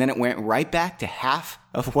 and then it went right back to half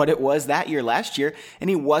of what it was that year last year, and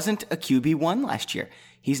he wasn't a QB1 last year.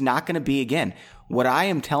 He's not going to be again. What I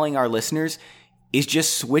am telling our listeners is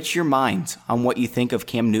just switch your minds on what you think of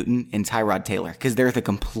Cam Newton and Tyrod Taylor, because they're the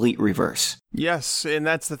complete reverse. Yes, and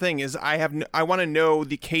that's the thing, is I want to know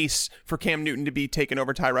the case for Cam Newton to be taken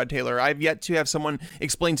over Tyrod Taylor. I've yet to have someone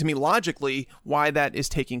explain to me logically why that is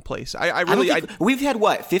taking place. We've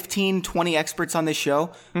had 15, 20 experts on this show.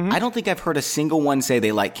 Mm-hmm. I don't think I've heard a single one say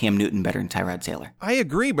they like Cam Newton better than Tyrod Taylor. I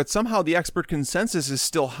agree, but somehow the expert consensus is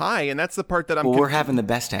still high, and that's the part that we're having the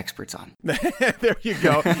best experts on. There you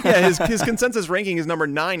go. Yeah, his consensus ranking is number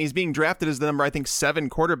 9. He's being drafted as the number, I think, 7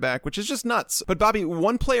 quarterback, which is just nuts. But Bobby,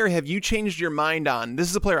 one player have you changed your mind on? This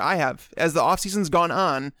is a player I have. As the offseason's gone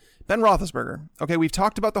on, Ben Roethlisberger. Okay, we've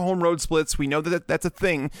talked about the home road splits. We know that that's a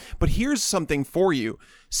thing. But here's something for you.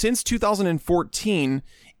 Since 2014,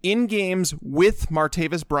 in games with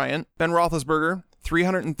Martavis Bryant, Ben Roethlisberger,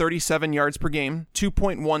 337 yards per game,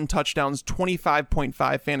 2.1 touchdowns,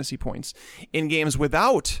 25.5 fantasy points. In games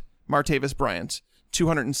without Martavis Bryant,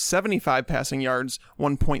 275 passing yards,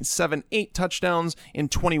 1.78 touchdowns, and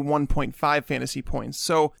 21.5 fantasy points.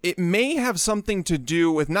 So it may have something to do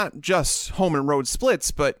with not just home and road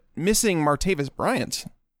splits, but missing Martavis Bryant.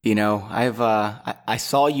 I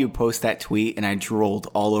saw you post that tweet, and I drooled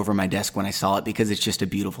all over my desk when I saw it, because it's just a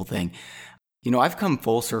beautiful thing. I've come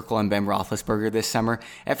full circle on Ben Roethlisberger this summer.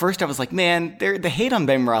 At first, I was like, man, the hate on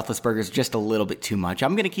Ben Roethlisberger is just a little bit too much.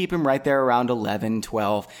 I'm going to keep him right there around 11,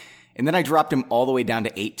 12. And then I dropped him all the way down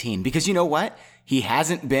to 18, because you know what? He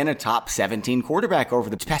hasn't been a top 17 quarterback over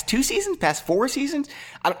the past 2 seasons, past 4 seasons.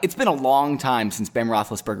 It's been a long time since Ben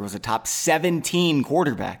Roethlisberger was a top 17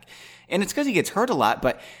 quarterback. And it's because he gets hurt a lot,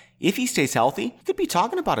 but if he stays healthy, he could be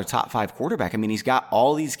talking about a top 5 quarterback. I mean, he's got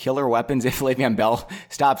all these killer weapons if Le'Veon Bell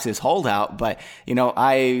stops his holdout. But,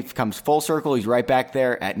 I've come full circle. He's right back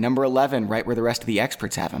there at number 11, right where the rest of the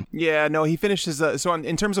experts have him. Yeah, no, he finishes.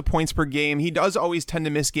 In terms of points per game, he does always tend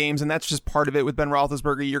to miss games, and that's just part of it with Ben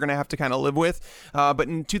Roethlisberger. You're going to have to kind of live with. But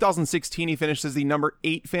in 2016, he finished as the number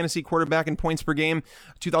 8 fantasy quarterback in points per game.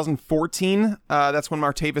 2014, that's when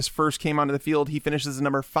Martavis first came onto the field. He finished as the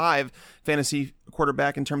number 5 fantasy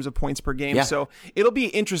quarterback in terms of points per game. Yeah. So it'll be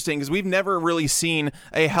interesting because we've never really seen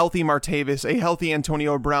a healthy Martavis, a healthy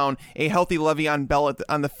Antonio Brown, a healthy Le'Veon Bell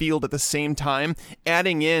on the field at the same time.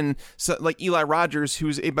 Adding in like Eli Rogers,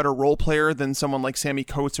 who's a better role player than someone like Sammy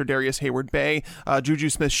Coates or Darius Hayward-Bay. Juju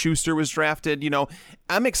Smith-Schuster was drafted.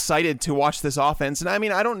 I'm excited to watch this offense. And I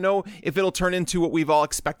mean, I don't know if it'll turn into what we've all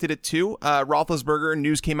expected it to. Roethlisberger,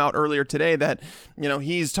 news came out earlier today that,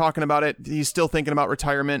 he's talking about it. He's still thinking about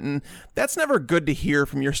retirement. And that's never good to hear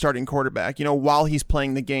from your starting quarterback, while he's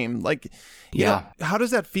playing the game. Like, how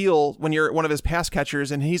does that feel when you're one of his pass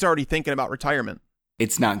catchers and he's already thinking about retirement?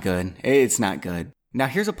 It's not good. It's not good. Now,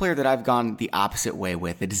 here's a player that I've gone the opposite way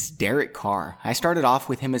with. It is Derek Carr. I started off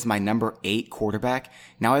with him as my number 8 quarterback.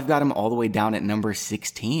 Now I've got him all the way down at number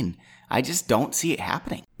 16. I just don't see it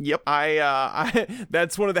happening. Yep, I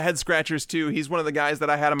that's one of the head scratchers too. He's one of the guys that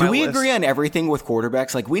I had on my list. Do we agree on everything with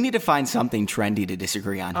quarterbacks? Like, we need to find something trendy to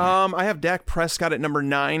disagree on here. I have Dak Prescott at number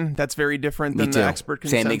 9. That's very different than the expert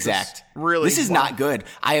consensus. Same exact. Really, this is not good.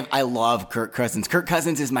 I love Kirk Cousins. Kirk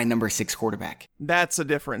Cousins is my number 6 quarterback. That's a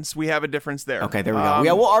difference. We have a difference there. Okay, there we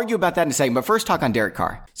go. We'll argue about that in a second. But first, talk on Derek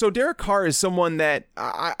Carr. So Derek Carr is someone that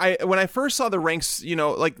I when I first saw the ranks,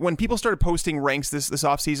 like when people started posting ranks this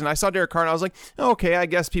offseason, I saw Derek Carr and I was like, okay, I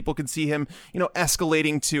guess people could see him,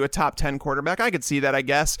 escalating to a top 10 quarterback. I could see that, I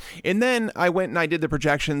guess. And then I went and I did the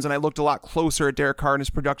projections and I looked a lot closer at Derek Carr and his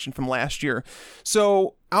production from last year.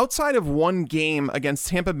 So outside of one game against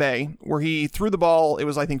Tampa Bay, where he threw the ball, it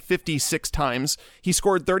was, I think, 56 times, he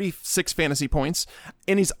scored 36 fantasy points.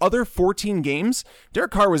 In his other 14 games,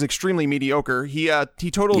 Derek Carr was extremely mediocre. He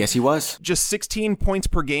totaled yes, he was just 16 points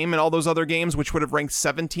per game in all those other games, which would have ranked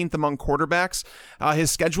 17th among quarterbacks. His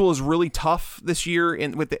schedule is really tough this year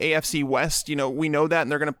with the AFC West. We know that,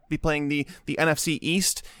 and they're going to be playing the NFC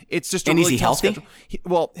East. It's just a really tough schedule.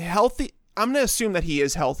 Healthy. I'm going to assume that he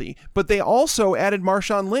is healthy, but they also added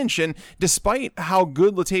Marshawn Lynch, and despite how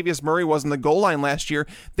good Latavius Murray was in the goal line last year,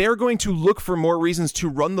 they're going to look for more reasons to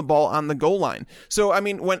run the ball on the goal line. So, I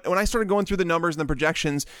mean, when I started going through the numbers and the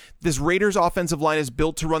projections, this Raiders offensive line is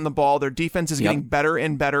built to run the ball. Their defense is getting better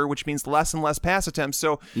and better, which means less and less pass attempts.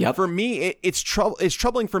 So, for me, it's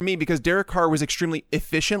troubling for me because Derek Carr was extremely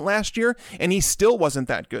efficient last year, and he still wasn't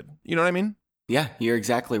that good. You know what I mean? Yeah, you're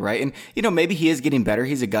exactly right. And, maybe he is getting better.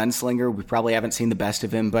 He's a gunslinger. We probably haven't seen the best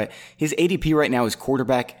of him, but his ADP right now is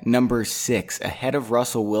quarterback number 6, ahead of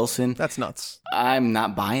Russell Wilson. That's nuts. I'm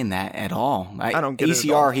not buying that at all. I don't get ACR, it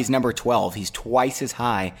at all. He's number 12. He's twice as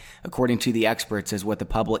high, according to the experts, as what the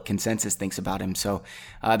public consensus thinks about him. So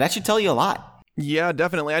that should tell you a lot. Yeah,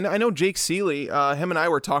 definitely. I know Jake Seeley, him and I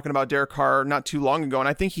were talking about Derek Carr not too long ago, and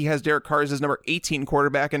I think he has Derek Carr as his number 18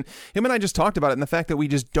 quarterback, and him and I just talked about it, and the fact that we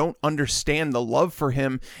just don't understand the love for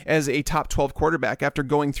him as a top 12 quarterback after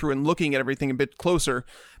going through and looking at everything a bit closer.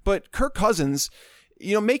 But Kirk Cousins,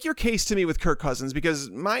 make your case to me with Kirk Cousins, because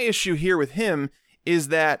my issue here with him is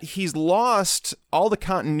that he's lost all the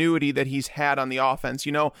continuity that he's had on the offense.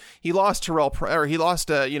 He lost he lost Pierre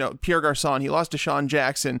Garçon, he lost Deshaun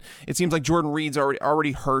Jackson. It seems like Jordan Reed's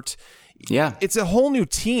already hurt. Yeah. It's a whole new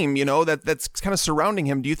team, that's kind of surrounding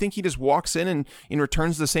him. Do you think he just walks in and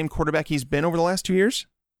returns the same quarterback he's been over the last 2 years?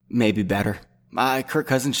 Maybe better. Kirk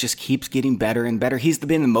Cousins just keeps getting better and better. He's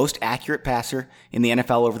been the most accurate passer in the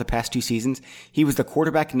NFL over the past 2 seasons. He was the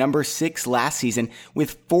quarterback number 6 last season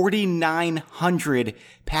with 4,900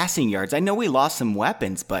 passing yards. I know we lost some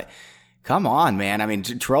weapons, but come on, man. I mean,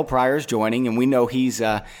 Terrell Pryor's joining, and we know he's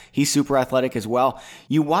super athletic as well.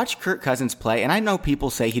 You watch Kirk Cousins play, and I know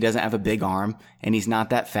people say he doesn't have a big arm, and he's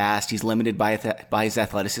not that fast. He's limited by his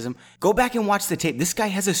athleticism. Go back and watch the tape. This guy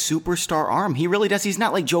has a superstar arm. He really does. He's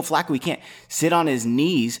not like Joe Flacco. He can't sit on his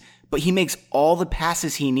knees, but he makes all the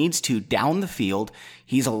passes he needs to down the field.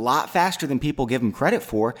 He's a lot faster than people give him credit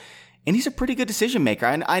for. And he's a pretty good decision maker.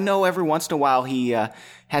 I know every once in a while he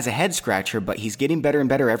has a head scratcher, but he's getting better and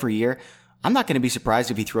better every year. I'm not going to be surprised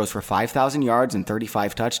if he throws for 5,000 yards and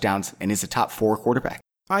 35 touchdowns and is a top 4 quarterback.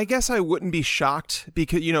 I guess I wouldn't be shocked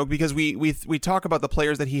because we talk about the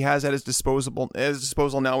players that he has at his disposal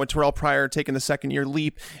now, with Terrell Pryor taking the second-year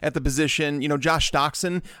leap at the position. Josh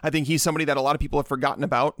Doxson, I think he's somebody that a lot of people have forgotten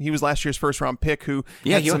about. He was last year's first-round pick who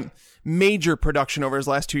had some major production over his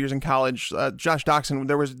last 2 years in college. Josh Doxson,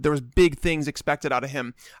 there was big things expected out of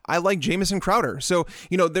him. I like Jamison Crowder. So,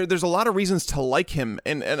 there's a lot of reasons to like him.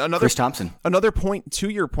 And another Chris Thompson. Another point to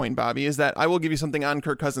your point, Bobby, is that I will give you something on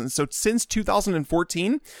Kirk Cousins. So since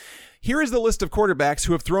 2014, here is the list of quarterbacks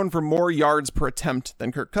who have thrown for more yards per attempt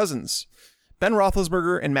than Kirk Cousins: Ben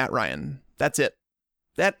Roethlisberger and Matt Ryan. That's it.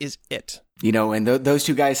 That is it. And those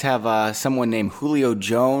two guys have someone named Julio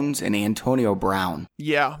Jones and Antonio Brown.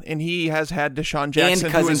 Yeah, and he has had Deshaun Jackson,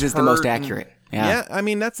 and Cousins is the most accurate. Yeah, I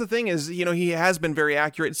mean, that's the thing is, he has been very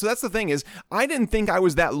accurate. So that's the thing is, I didn't think I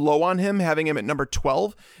was that low on him, having him at number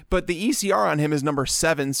 12, but the ECR on him is number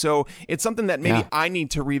 7. So it's something that maybe I need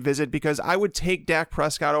to revisit, because I would take Dak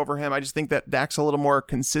Prescott over him. I just think that Dak's a little more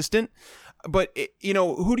consistent. But,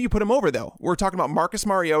 who do you put him over, though? We're talking about Marcus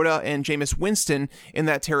Mariota and Jameis Winston in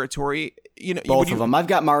that territory. Both of them. I've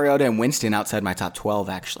got Mariota and Winston outside my top 12,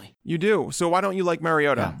 actually. You do? So why don't you like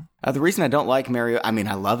Mariota? Yeah. The reason I don't like Mariota,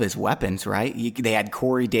 I love his weapons, right? They had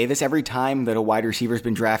Corey Davis. Every time that a wide receiver's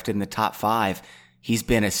been drafted in the top 5, he's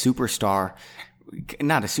been a superstar.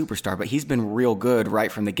 Not a superstar, but he's been real good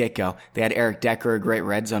right from the get-go. They had Eric Decker, a great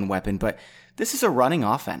red zone weapon, but this is a running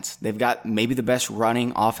offense. They've got maybe the best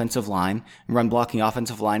running offensive line, run blocking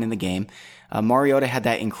offensive line in the game. Mariota had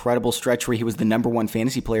that incredible stretch where he was the number 1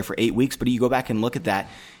 fantasy player for 8 weeks, but you go back and look at that.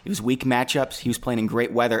 It was weak matchups. He was playing in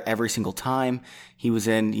great weather every single time. He was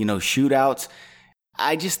in, shootouts.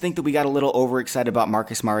 I just think that we got a little overexcited about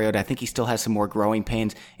Marcus Mariota. I think he still has some more growing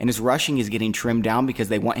pains, and his rushing is getting trimmed down because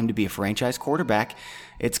they want him to be a franchise quarterback.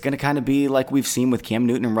 It's going to kind of be like we've seen with Cam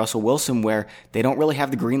Newton and Russell Wilson, where they don't really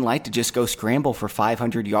have the green light to just go scramble for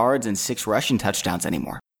 500 yards and 6 rushing touchdowns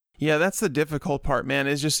anymore. Yeah, that's the difficult part, man,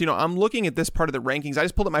 is just, I'm looking at this part of the rankings. I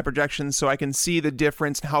just pulled up my projections so I can see the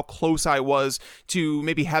difference and how close I was to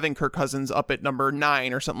maybe having Kirk Cousins up at number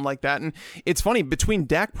 9 or something like that. And it's funny, between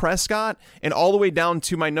Dak Prescott and all the way down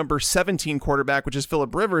to my number 17 quarterback, which is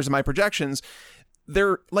Phillip Rivers, in my projections,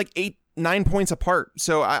 they're like 9 points apart.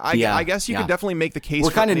 So I guess you could definitely make the case.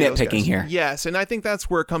 We're kind of nitpicking here. Yes, and I think that's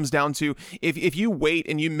where it comes down to. If you wait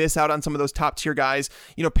and you miss out on some of those top tier guys,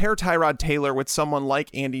 pair Tyrod Taylor with someone like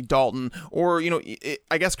Andy Dalton, or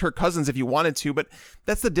I guess Kirk Cousins if you wanted to. But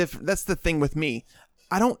that's the thing with me.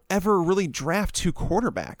 I don't ever really draft 2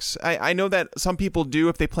 quarterbacks. I know that some people do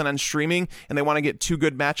if they plan on streaming and they want to get 2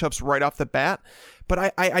 good matchups right off the bat.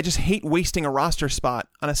 But I just hate wasting a roster spot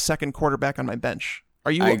on a second quarterback on my bench.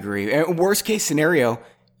 I agree. Worst case scenario,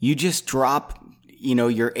 you just drop,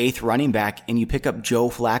 your 8th running back and you pick up Joe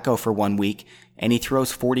Flacco for 1 week and he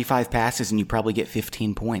throws 45 passes and you probably get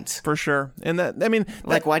 15 points. For sure. And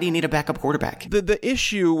why do you need a backup quarterback? The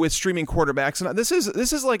issue with streaming quarterbacks, and this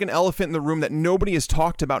is like an elephant in the room that nobody has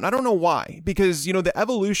talked about. And I don't know why, because, the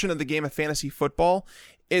evolution of the game of fantasy football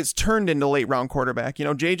is turned into late round quarterback.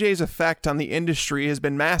 JJ's effect on the industry has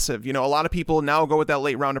been massive. A lot of people now go with that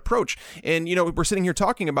late round approach. And, we're sitting here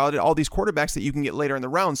talking about it, all these quarterbacks that you can get later in the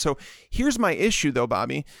round. So here's my issue though,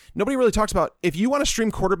 Bobby. Nobody really talks about if you want to stream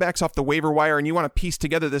quarterbacks off the waiver wire and you want to piece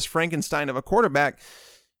together this Frankenstein of a quarterback.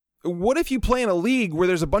 What if you play in a league where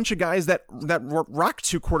there's a bunch of guys that rock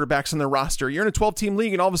 2 quarterbacks in their roster? You're in a 12-team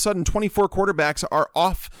league, and all of a sudden 24 quarterbacks are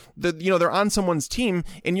off. They're on someone's team,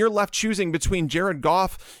 and you're left choosing between Jared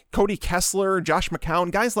Goff, Cody Kessler, Josh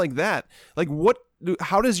McCown, guys like that. Like,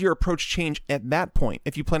 how does your approach change at that point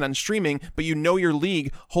if you plan on streaming, but your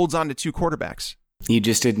league holds on to 2 quarterbacks? You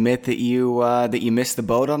just admit that you missed the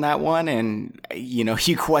boat on that one, and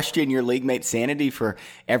you question your league mate's sanity for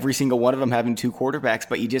every single one of them having 2 quarterbacks.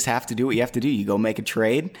 But you just have to do what you have to do. You go make a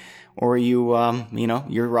trade, or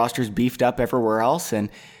your roster's beefed up everywhere else,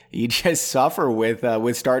 and you just suffer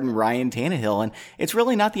with starting Ryan Tannehill. And it's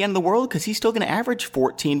really not the end of the world because he's still going to average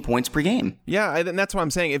 14 points per game. Yeah, and that's what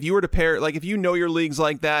I'm saying. If you were to pair, if your leagues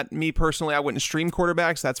like that, me personally, I wouldn't stream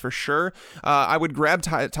quarterbacks, that's for sure. I would grab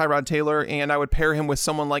Tyrod Taylor and I would pair him with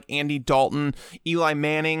someone like Andy Dalton, Eli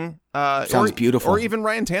Manning, Sounds beautiful. Or even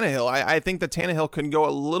Ryan Tannehill. I think that Tannehill can go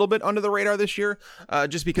a little bit under the radar this year,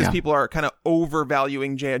 just because people are kind of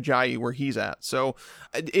overvaluing Jay Ajayi where he's at. So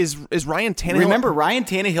is Ryan Tannehill... Remember, Ryan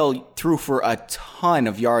Tannehill threw for a ton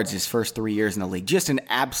of yards his first 3 years in the league. Just an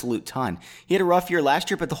absolute ton. He had a rough year last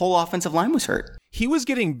year, but the whole offensive line was hurt. He was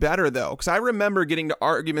getting better, though, because I remember getting to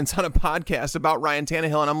arguments on a podcast about Ryan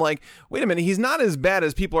Tannehill, and I'm like, wait a minute, he's not as bad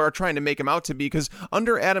as people are trying to make him out to be, because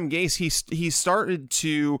under Adam Gase, he started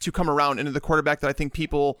to come around into the quarterback that I think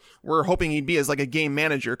people were hoping he'd be as like a game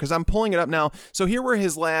manager, because I'm pulling it up now. So here were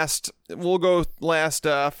his last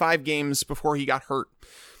 5 games before he got hurt.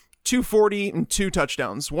 240 and 2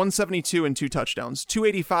 touchdowns, 172 and 2 touchdowns,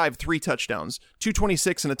 285, 3 touchdowns,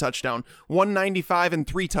 226 and a touchdown, 195 and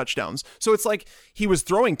 3 touchdowns. So it's like he was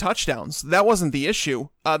throwing touchdowns. That wasn't the issue.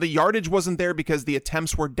 The yardage wasn't there because the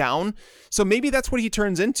attempts were down. So maybe that's what he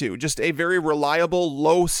turns into, just a very reliable,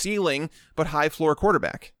 low ceiling, but high floor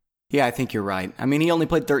quarterback. Yeah, I think you're right. I mean, he only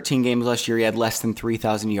played 13 games last year. He had less than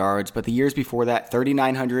 3,000 yards, but the years before that,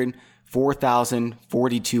 3,900, 4,000,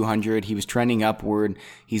 4,200. He was trending upward.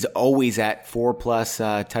 He's always at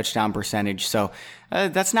 4+ touchdown percentage. So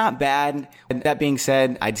that's not bad. That being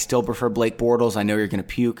said, I'd still prefer Blake Bortles. I know you're going to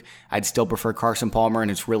puke. I'd still prefer Carson Palmer,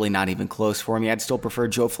 and it's really not even close for me. I'd still prefer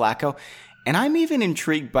Joe Flacco. And I'm even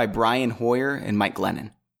intrigued by Brian Hoyer and Mike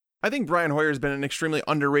Glennon. I think Brian Hoyer has been an extremely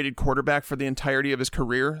underrated quarterback for the entirety of his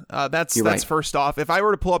career. That's right. First off. If I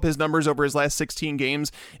were to pull up his numbers over his last 16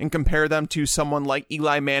 games and compare them to someone like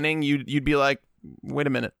Eli Manning, you'd be like, wait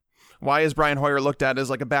a minute. Why is Brian Hoyer looked at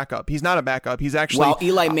as like a backup? He's not a backup. He's actually... While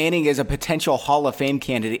Eli Manning is a potential Hall of Fame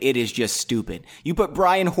candidate, it is just stupid. You put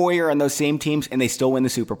Brian Hoyer on those same teams and they still win the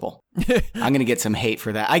Super Bowl. I'm going to get some hate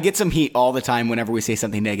for that. I get some heat all the time whenever we say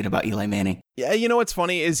something negative about Eli Manning. Yeah, you know what's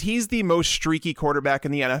funny is he's the most streaky quarterback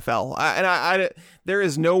in the NFL. There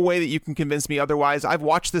is no way that you can convince me otherwise. I've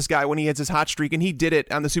watched this guy when he hits his hot streak, and he did it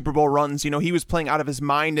on the Super Bowl runs. He was playing out of his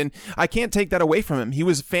mind, and I can't take that away from him. He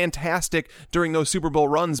was fantastic during those Super Bowl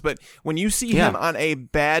runs, but when you see him on a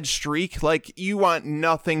bad streak, like, you want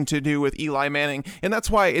nothing to do with Eli Manning, and that's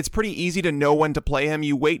why it's pretty easy to know when to play him.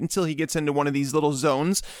 You wait until he gets into one of these little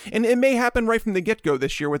zones, and it may happen right from the get-go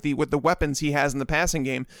this year with the weapons he has in the passing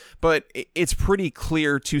game, but it's pretty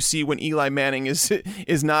clear to see when Eli Manning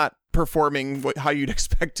is not performing how you'd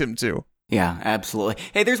expect him to. Yeah, absolutely.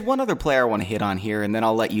 Hey, there's one other player I want to hit on here, and then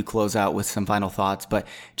I'll let you close out with some final thoughts. But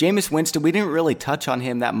Jameis Winston, we didn't really touch on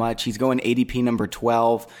him that much. He's going ADP number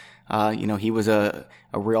 12. He was a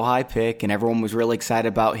real high pick, and everyone was really excited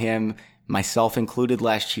about him, myself included,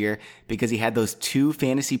 last year, because he had those 2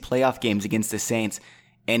 fantasy playoff games against the Saints,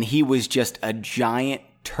 and he was just a giant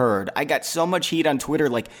turd. I got so much heat on Twitter,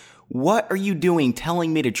 like, what are you doing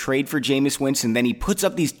telling me to trade for Jameis Winston? Then he puts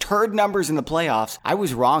up these turd numbers in the playoffs. I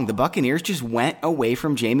was wrong. The Buccaneers just went away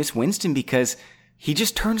from Jameis Winston because he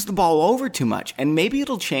just turns the ball over too much. And maybe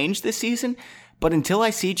it'll change this season, but until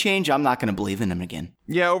I see change, I'm not going to believe in him again.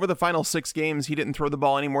 Yeah, over the final 6 games, he didn't throw the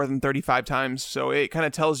ball any more than 35 times. So it kind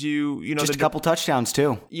of tells you, just a couple touchdowns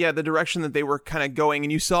too. Yeah, the direction that they were kind of going.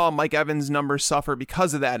 And you saw Mike Evans' numbers suffer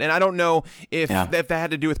because of that. And I don't know if that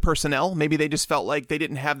had to do with personnel. Maybe they just felt like they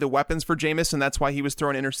didn't have the weapons for Jameis, and that's why he was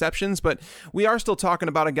throwing interceptions. But we are still talking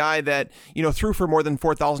about a guy that, threw for more than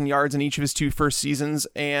 4,000 yards in each of his 2 first seasons.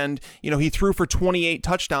 And, he threw for 28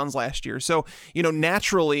 touchdowns last year. So,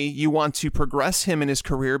 naturally, you want to progress him in his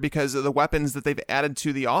career because of the weapons that they've added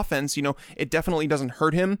to the offense. It definitely doesn't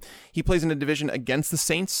hurt him. He plays in a division against the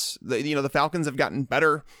Saints. The Falcons have gotten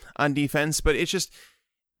better on defense, but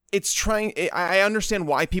I understand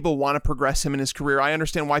why people want to progress him in his career. I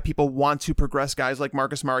understand why people want to progress guys like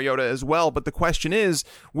Marcus Mariota as well. But the question is,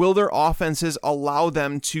 will their offenses allow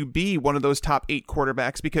them to be one of those top 8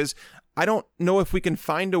 quarterbacks? Because I don't know if we can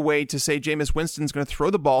find a way to say Jameis Winston's going to throw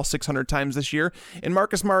the ball 600 times this year. And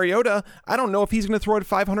Marcus Mariota, I don't know if he's going to throw it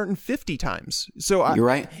 550 times. So you're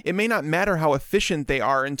right. It may not matter how efficient they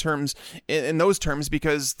are in those terms,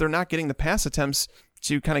 because they're not getting the pass attempts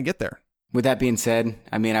to kind of get there. With that being said,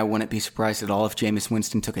 I wouldn't be surprised at all if Jameis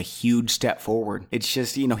Winston took a huge step forward. It's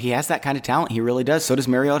just, he has that kind of talent. He really does. So does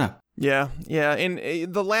Mariota. Yeah.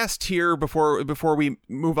 And the last tier before we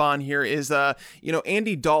move on here is,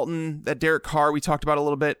 Andy Dalton, that Derek Carr we talked about a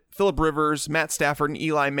little bit, Phillip Rivers, Matt Stafford, and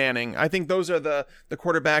Eli Manning. I think those are the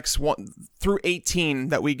quarterbacks 1 through 18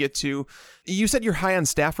 that we get to. You said you're high on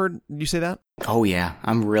Stafford. Did you say that? Oh, yeah.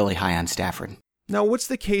 I'm really high on Stafford. Now, what's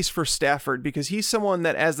the case for Stafford? Because he's someone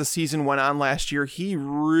that, as the season went on last year, he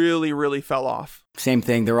really, really fell off. Same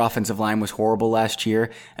thing. Their offensive line was horrible last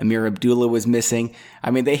year. Amir Abdullah was missing.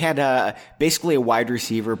 They had basically a wide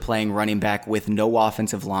receiver playing running back with no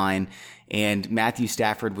offensive line, and Matthew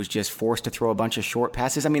Stafford was just forced to throw a bunch of short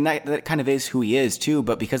passes. That kind of is who he is, too,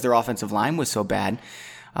 but because their offensive line was so bad,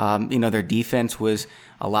 their defense was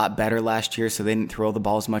a lot better last year, so they didn't throw the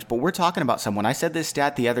ball as much. But we're talking about someone. I said this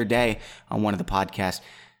stat the other day on one of the podcasts.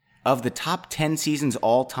 Of the top 10 seasons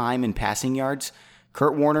all time in passing yards,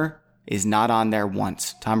 Kurt Warner is not on there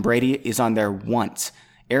once. Tom Brady is on there once.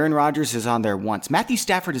 Aaron Rodgers is on there once. Matthew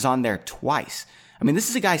Stafford is on there twice.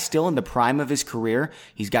 This is a guy still in the prime of his career.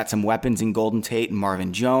 He's got some weapons in Golden Tate and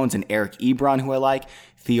Marvin Jones and Eric Ebron, who I like,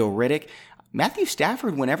 Theo Riddick. Matthew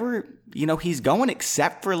Stafford, whenever, he's going,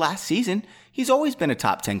 except for last season, he's always been a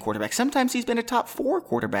top 10 quarterback. Sometimes he's been a top 4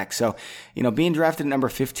 quarterback. So, being drafted at number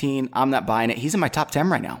 15, I'm not buying it. He's in my top 10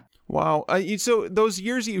 right now. Wow. So those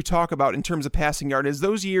years that you talk about in terms of passing yard, is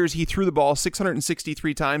those years he threw the ball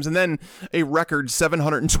 663 times and then a record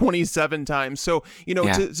 727 times. So,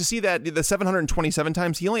 to see that the 727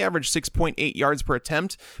 times, he only averaged 6.8 yards per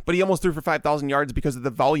attempt, but he almost threw for 5,000 yards because of the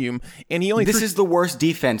volume. And he only This is the worst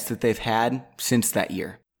defense that they've had since that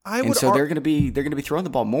year. So they're going to be throwing the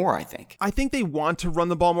ball more, I think. I think they want to run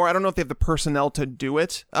the ball more. I don't know if they have the personnel to do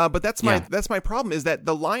it, but that's my problem is that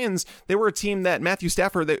the Lions, they were a team that Matthew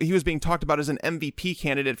Stafford, that he was being talked about as an MVP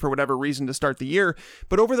candidate for whatever reason to start the year.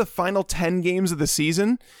 But over the final 10 games of the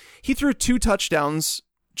season, he threw 2 touchdowns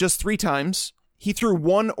just 3 times. He threw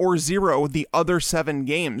 1 or 0 the other 7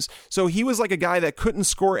 games. So he was like a guy that couldn't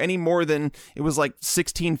score any more than, it was like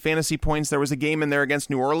 16 fantasy points. There was a game in there against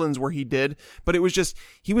New Orleans where he did, but it was just,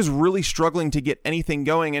 he was really struggling to get anything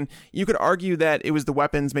going. And you could argue that it was the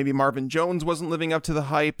weapons. Maybe Marvin Jones wasn't living up to the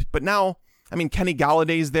hype, but now, I mean, Kenny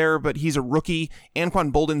Galladay's there, but he's a rookie.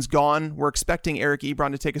 Anquan Bolden's gone. We're expecting Eric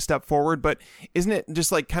Ebron to take a step forward, but isn't it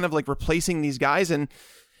just like kind of like replacing these guys? And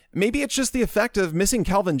maybe it's just the effect of missing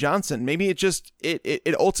Calvin Johnson. Maybe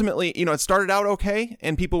it ultimately, it started out okay,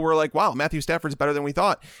 and people were like, wow, Matthew Stafford's better than we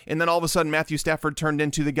thought. And then all of a sudden, Matthew Stafford turned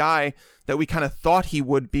into the guy that we kind of thought he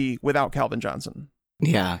would be without Calvin Johnson.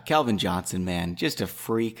 Yeah, Calvin Johnson, man, just a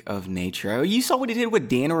freak of nature. You saw what he did with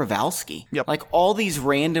Dan Orvalski. Yep. Like all these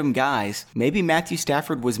random guys. Maybe Matthew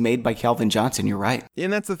Stafford was made by Calvin Johnson. You're right.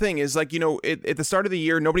 And that's the thing is like, at the start of the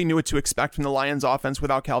year, nobody knew what to expect from the Lions offense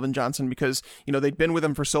without Calvin Johnson because, they'd been with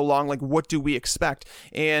him for so long. Like, what do we expect?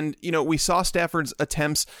 And, we saw Stafford's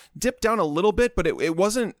attempts dip down a little bit, but it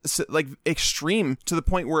wasn't like extreme to the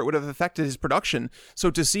point where it would have affected his production. So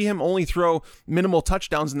to see him only throw minimal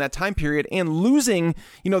touchdowns in that time period and losing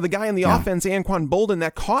the guy in the offense, Anquan Bolden,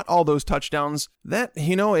 that caught all those touchdowns, that,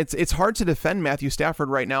 it's hard to defend Matthew Stafford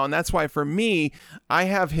right now. And that's why for me, I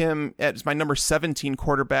have him as my number 17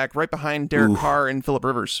 quarterback right behind Derek Carr and Phillip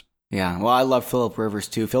Rivers. Yeah, well, I love Phillip Rivers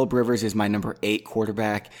too. Phillip Rivers is my number 8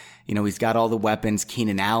 quarterback. He's got all the weapons.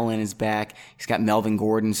 Keenan Allen is back. He's got Melvin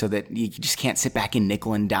Gordon so that you just can't sit back and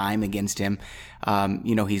nickel and dime against him.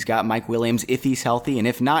 He's got Mike Williams if he's healthy. And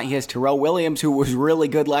if not, he has Terrell Williams, who was really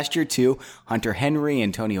good last year too. Hunter Henry,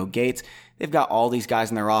 Antonio Gates. They've got all these guys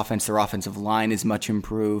in their offense. Their offensive line is much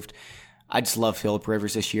improved. I just love Phillip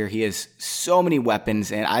Rivers this year. He has so many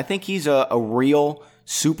weapons, and I think he's a real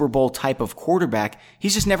Super Bowl type of quarterback.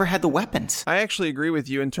 He's just never had the weapons. I actually agree with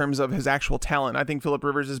you in terms of his actual talent. I think Phillip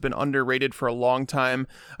Rivers has been underrated for a long time.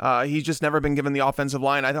 He's just never been given the offensive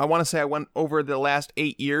line. I want to say I went over the last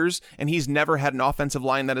 8 years, and he's never had an offensive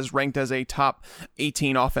line that is ranked as a top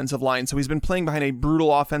 18 offensive line. So he's been playing behind a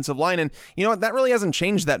brutal offensive line, and that really hasn't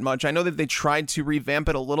changed that much. I know that they tried to revamp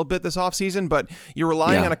it a little bit this offseason, but you're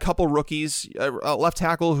relying on a couple rookies, a left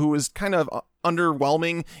tackle who was kind of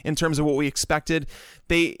underwhelming in terms of what we expected.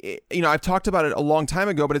 I've talked about it a long time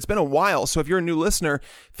ago, but it's been a while. So if you're a new listener,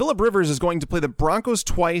 Phillip Rivers is going to play the Broncos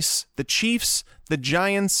twice, the Chiefs, the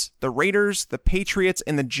Giants, the Raiders, the Patriots,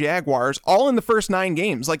 and the Jaguars, all in the first 9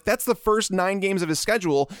 games. Like, that's the first 9 games of his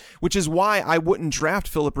schedule, which is why I wouldn't draft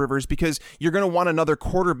Phillip Rivers, because you're going to want another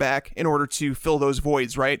quarterback in order to fill those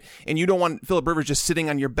voids, right? And you don't want Phillip Rivers just sitting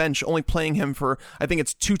on your bench, only playing him for, I think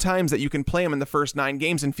it's 2 times that you can play him in the first 9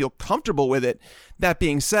 games and feel comfortable with it. That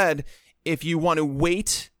being said, if you want to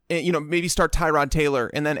wait, maybe start Tyrod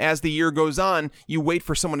Taylor, and then as the year goes on, you wait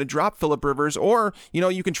for someone to drop Phillip Rivers, or,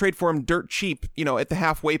 you can trade for him dirt cheap, at the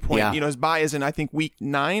halfway point. Yeah. His buy is in, I think, week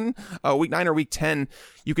 9 or week 10.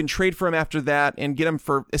 You can trade for him after that and get him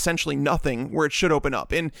for essentially nothing, where it should open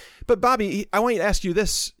up. But Bobby, I want to ask you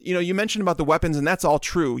this. You mentioned about the weapons, and that's all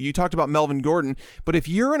true. You talked about Melvin Gordon, but if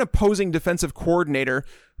you're an opposing defensive coordinator,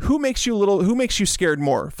 who makes you scared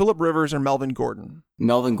more, Phillip Rivers or Melvin Gordon?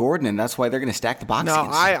 Melvin Gordon, and that's why they're going to stack the box. No,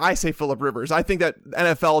 I say Phillip Rivers. I think that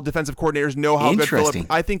NFL defensive coordinators know how good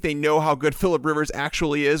I think they know how good Phillip Rivers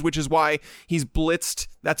actually is, which is why he's blitzed.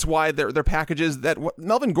 That's why their packages.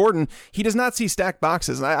 Melvin Gordon, he does not see stacked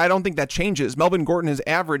boxes, and I don't think that changes. Melvin Gordon has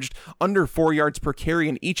averaged under 4 yards per carry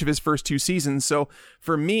in each of his first 2 seasons. So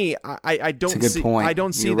for me, I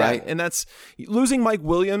don't see You're that, right. and that's losing Mike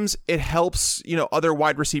Williams. It helps other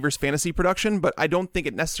wide receivers' fantasy production, but I don't think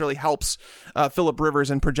it necessarily helps Phillip Rivers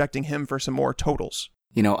and projecting him for some more totals.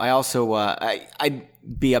 I also, I'd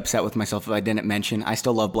be upset with myself if I didn't mention, I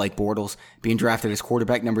still love Blake Bortles being drafted as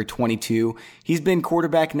quarterback number 22. He's been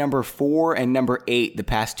quarterback number 4 and number 8 the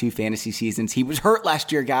past 2 fantasy seasons. He was hurt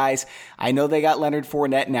last year, guys. I know they got Leonard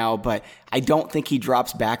Fournette now, but I don't think he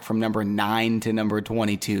drops back from number 9 to number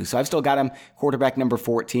 22. So I've still got him quarterback number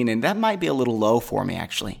 14, and that might be a little low for me,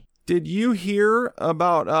 actually. Did you hear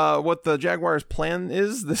about what the Jaguars' plan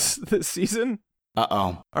is this season?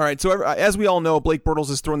 Uh-oh. All right, so as we all know, Blake Bortles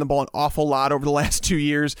has thrown the ball an awful lot over the last 2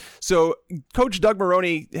 years. So Coach Doug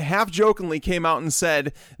Marrone half-jokingly came out and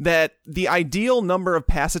said that the ideal number of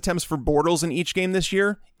pass attempts for Bortles in each game this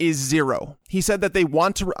year is 0. He said that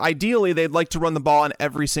ideally they'd like to run the ball on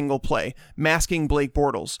every single play, masking Blake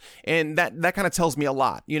Bortles. And that kind of tells me a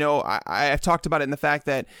lot. You know, I've talked about it in the fact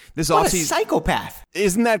that this offseason... What a psychopath.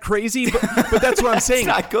 Isn't that crazy? But that's what I'm saying. It's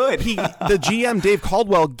not good. The GM, Dave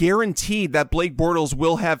Caldwell, guaranteed that Blake Bortles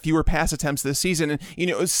will have fewer pass attempts this season. And, you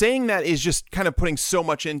know, saying that is just kind of putting so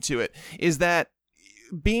much into it, is that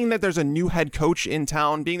being that there's a new head coach in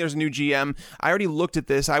town, being there's a new GM, I already looked at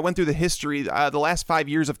this. I went through the history, the last 5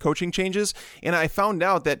 years of coaching changes, and I found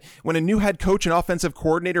out that when a new head coach and offensive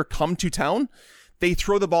coordinator come to town, they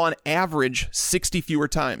throw the ball on average 60 fewer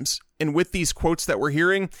times. And with these quotes that we're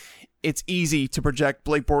hearing, it's easy to project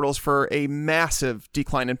Blake Bortles for a massive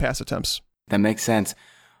decline in pass attempts. That makes sense.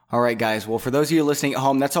 All right, guys. Well, for those of you listening at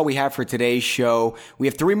home, that's all we have for today's show. We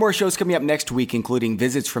have 3 more shows coming up next week, including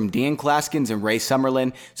visits from Dan Klaskins and Ray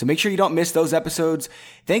Summerlin. So make sure you don't miss those episodes.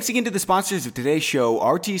 Thanks again to the sponsors of today's show,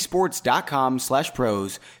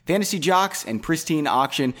 rtsports.com/pros, Fantasy Jocks, and Pristine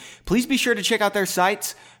Auction. Please be sure to check out their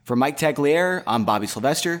sites. For Mike Tagliere, I'm Bobby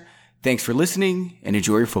Sylvester. Thanks for listening and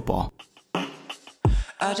enjoy your football.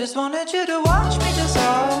 I just wanted you to watch me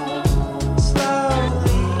dissolve.